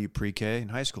used to call you pre-K in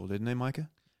high school, didn't they, Micah?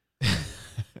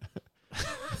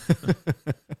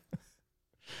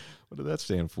 What did that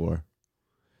stand for?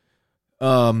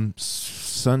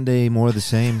 Sunday, more of the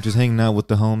same. Just hanging out with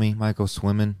the homie. Might go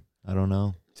swimming. I don't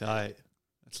know. Tight.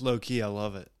 That's low key. I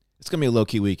love it. It's gonna be a low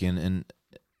key weekend, and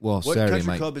What Saturday country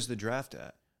might club is the draft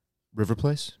at? River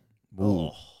Place.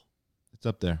 Oh, It's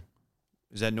up there,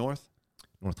 is that north?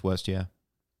 northwest. Yeah,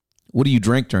 What do you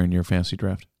drink during your fantasy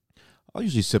draft? I'll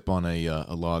usually sip on a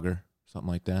lager, something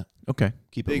like that. Okay.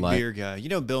 Keep it Big light. beer guy. You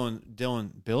know,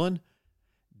 Dylan's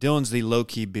the low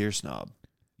key beer snob.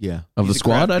 Yeah, Of He's the a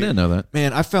squad? craft I didn't know that.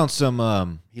 man, I found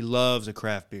some. He loves a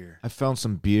craft beer. I found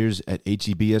some beers at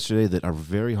HEB yesterday that are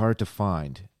very hard to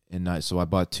find, and so I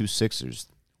bought 2 6ers.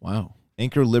 Wow.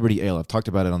 Anchor Liberty Ale. I've talked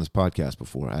about it on this podcast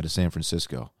before. Out of San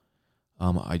Francisco.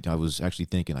 I was actually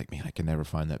thinking like, man, I can never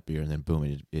find that beer, and then boom,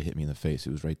 it hit me in the face.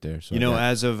 It was right there. So You know,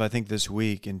 as of I think this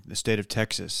week in the state of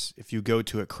Texas, if you go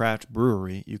to a craft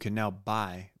brewery, you can now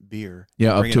buy beer.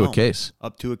 Yeah, up Bring it to a home. case.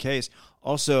 Up to a case.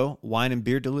 Also, wine and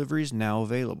beer deliveries now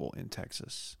available in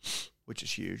Texas, which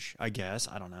is huge. I guess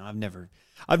I don't know. I've never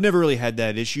really had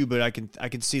that issue, but I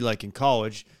can see like in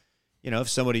college,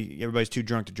 if everybody's too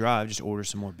drunk to drive, just order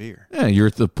some more beer. Yeah, you're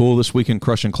at the pool this weekend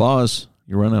crushing claws.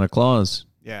 You're running out of claws.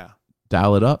 Yeah.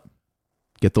 Dial it up.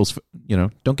 Get those,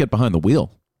 don't get behind the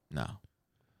wheel. No.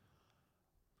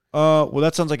 Well,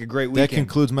 that sounds like a great weekend. That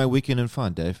concludes my weekend in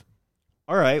fun, Dave.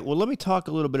 All right. Well, let me talk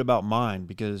a little bit about mine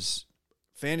because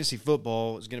fantasy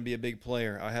football is going to be a big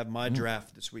player. I have my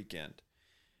draft this weekend.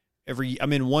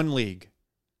 I'm in one league.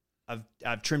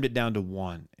 I've trimmed it down to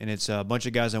one, and it's a bunch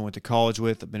of guys I went to college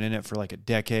with. I've been in it for like a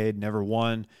decade, never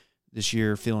won. This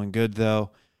year, feeling good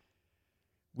though.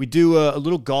 We do a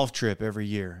little golf trip every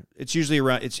year. It's usually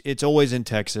around. It's always in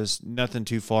Texas, nothing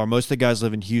too far. Most of the guys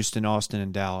live in Houston, Austin,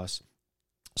 and Dallas,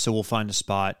 so we'll find a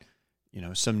spot,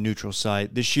 some neutral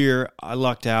site. This year, I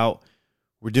lucked out.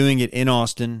 We're doing it in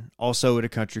Austin, also at a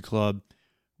country club.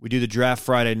 We do the draft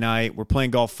Friday night. We're playing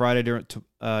golf Friday during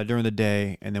the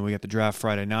day, and then we got the draft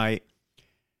Friday night.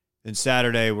 Then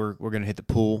Saturday, we're going to hit the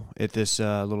pool at this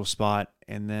little spot,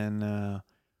 and then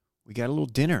we got a little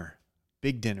dinner,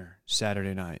 big dinner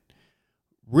Saturday night.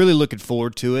 Really looking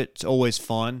forward to it. It's always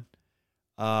fun,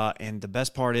 and the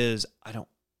best part is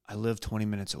I live 20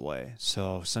 minutes away,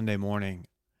 so Sunday morning,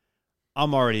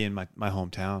 I'm already in my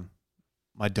hometown,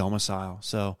 my domicile.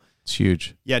 So it's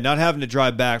huge. Yeah, not having to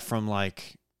drive back from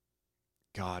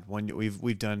when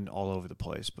we've done all over the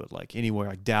place, but like anywhere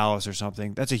like Dallas or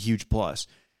something, that's a huge plus.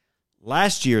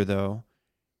 Last year though,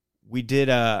 we did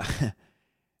the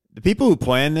people who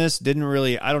planned this didn't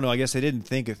really, I don't know, I guess they didn't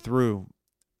think it through.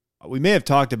 We may have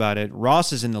talked about it.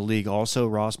 Ross is in the league also,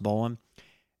 Ross Bolin,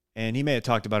 and he may have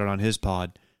talked about it on his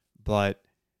pod, but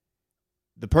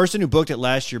the person who booked it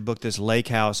last year booked this lake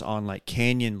house on like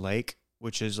Canyon Lake,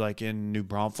 which is like in New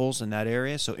Braunfels in that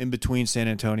area, so in between San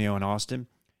Antonio and Austin.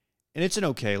 And it's an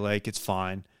okay lake. It's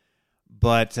fine.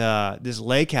 But this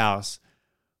lake house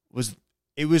was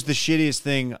the shittiest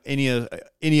thing any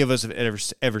of us have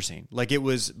ever seen. Like, it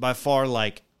was by far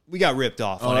we got ripped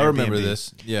off. Oh, I remember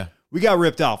this. Yeah. We got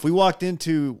ripped off. We walked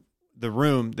into the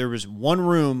room. There was one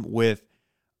room with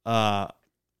 5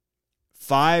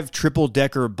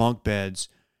 triple-decker bunk beds,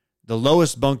 the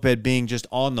lowest bunk bed being just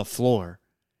on the floor.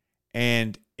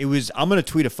 And I'm going to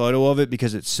tweet a photo of it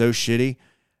because it's so shitty.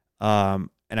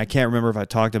 And I can't remember if I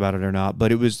talked about it or not,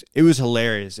 but it was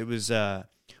hilarious. It was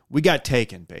we got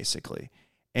taken basically,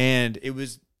 and it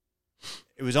was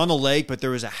on the lake, but there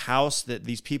was a house that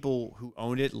these people who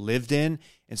owned it lived in,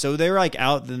 and so they were like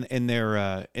out in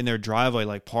their driveway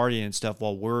like partying and stuff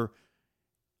while we're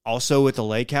also at the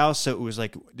lake house. So it was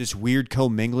like this weird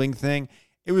commingling thing.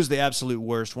 It was the absolute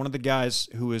worst. One of the guys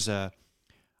who was a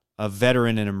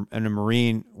veteran and a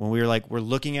Marine, when we were we're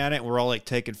looking at it, and we're all like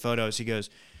taking photos. He goes,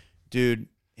 dude.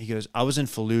 He goes, I was in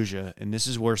Fallujah, and this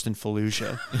is worse than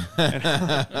Fallujah.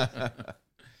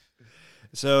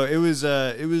 So it was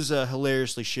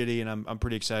hilariously shitty, and I'm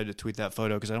pretty excited to tweet that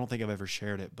photo because I don't think I've ever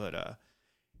shared it, but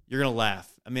you're gonna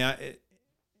laugh. I mean,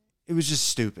 it was just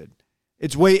stupid.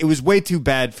 It was way too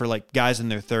bad for like guys in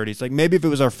their 30s. Like maybe if it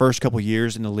was our first couple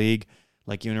years in the league,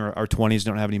 like our 20s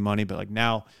don't have any money, but like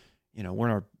now, we're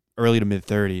in our early to mid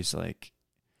 30s. Like,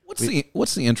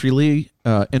 what's the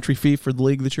entry fee for the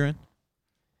league that you're in?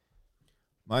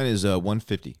 Mine is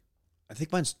 $150. I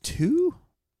think mine's $2.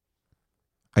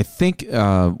 I think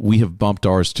we have bumped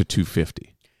ours to $250.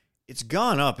 It's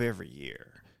gone up every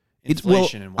year.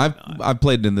 Inflation and whatnot. I've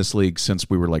played in this league since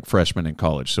we were like freshmen in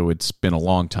college, so it's been a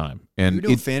long time. And you were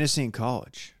doing fantasy in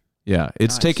college. Yeah,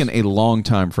 it's taken a long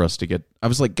time for us to get. I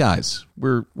was like, guys,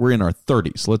 we're in our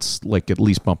 30s. Let's like at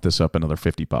least bump this up another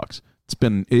 $50.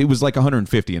 It was like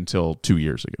 150 until 2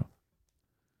 years ago.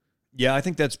 Yeah, I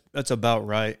think that's about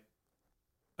right.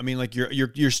 I mean, like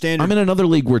your standard. I'm in another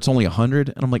league where it's only 100,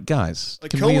 and I'm like, guys, like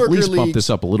can we at least bump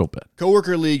this up a little bit?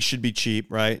 Coworker leagues should be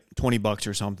cheap, right? $20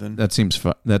 or something. That seems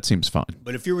fine.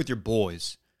 But if you're with your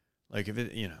boys, like if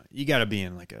it, you got to be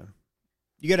in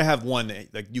you got to have one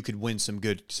that like you could win some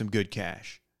good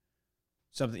cash,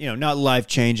 something not life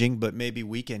changing, but maybe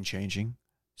weekend changing,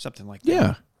 something like that.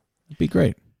 Yeah, it'd be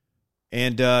great.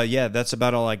 And that's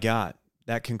about all I got.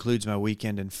 That concludes my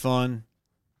weekend in fun.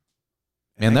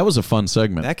 Man, that was a fun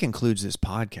segment. That concludes this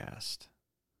podcast.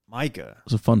 Micah. It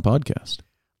was a fun podcast.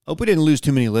 Hope we didn't lose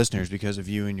too many listeners because of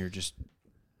you and your just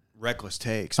reckless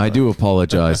takes. I do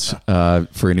apologize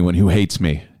for anyone who hates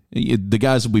me. The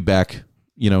guys will be back.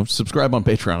 Subscribe on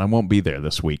Patreon. I won't be there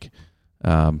this week.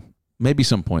 Maybe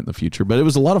some point in the future. But it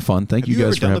was a lot of fun. Thank you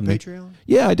guys for having me. Patreon?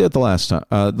 Yeah, I did the last time.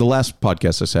 The last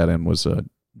podcast I sat in was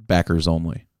backers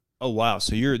only. Oh, wow.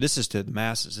 So this is to the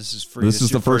masses. This is free. This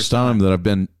is the first time that I've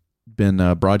been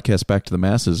broadcast back to the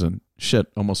masses in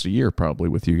almost a year probably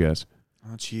with you guys.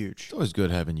 That's huge. It's always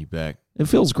good having you back. It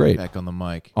feels great. Back on the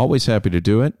mic. Always happy to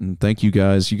do it, and thank you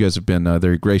guys. You guys have been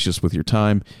very gracious with your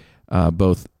time,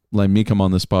 both letting me come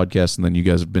on this podcast, and then you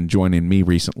guys have been joining me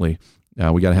recently.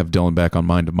 We got to have Dylan back on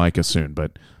Mind to Micah soon,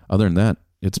 but other than that,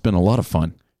 it's been a lot of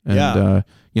fun. And,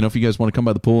 if you guys want to come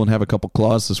by the pool and have a couple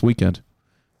claws this weekend,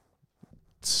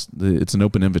 it's an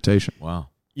open invitation. Wow.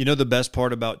 You know the best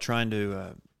part about trying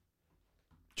to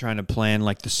plan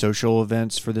like the social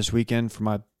events for this weekend for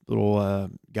my little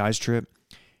guys trip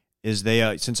is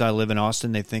they since I live in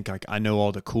Austin, they think like I know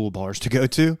all the cool bars to go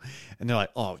to, and they're like,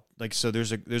 oh, like so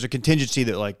there's a contingency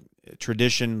that like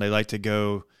tradition they like to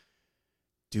go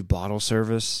do bottle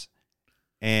service,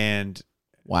 and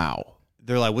wow,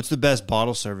 they're like, what's the best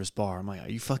bottle service bar? I'm like, are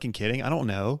you fucking kidding? I don't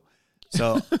know.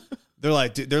 So they're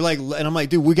like, and I'm like,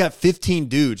 dude, we got 15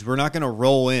 dudes. We're not gonna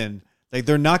roll in. Like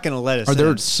they're not gonna let us. Are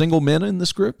there in. single men in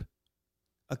this group?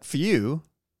 A few,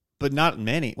 but not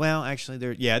many. Well, actually,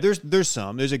 there's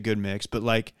some. There's a good mix, but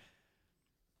like,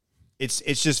 it's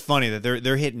just funny that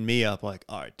they're hitting me up like,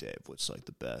 all right, Dave, what's like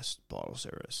the best bottle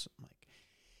service? I'm like,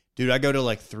 dude, I go to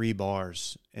like 3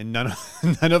 bars, and none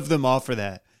of them offer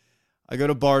that. I go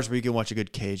to bars where you can watch a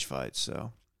good cage fight.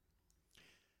 So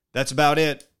that's about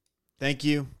it. Thank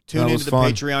you. Tune into the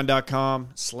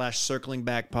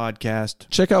patreon.com/circlingbackpodcast.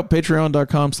 Check out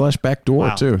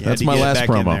patreon.com/backdoor too. Yeah, That's my last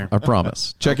promo. I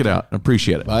promise. Check it out. I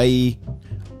appreciate it. Bye.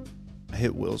 I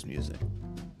hit Will's music.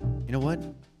 You know what?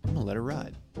 I'm going to let her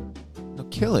ride. No,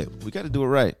 kill it. We got to do it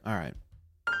right. All right.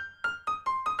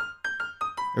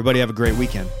 Everybody have a great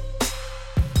weekend.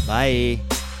 Bye.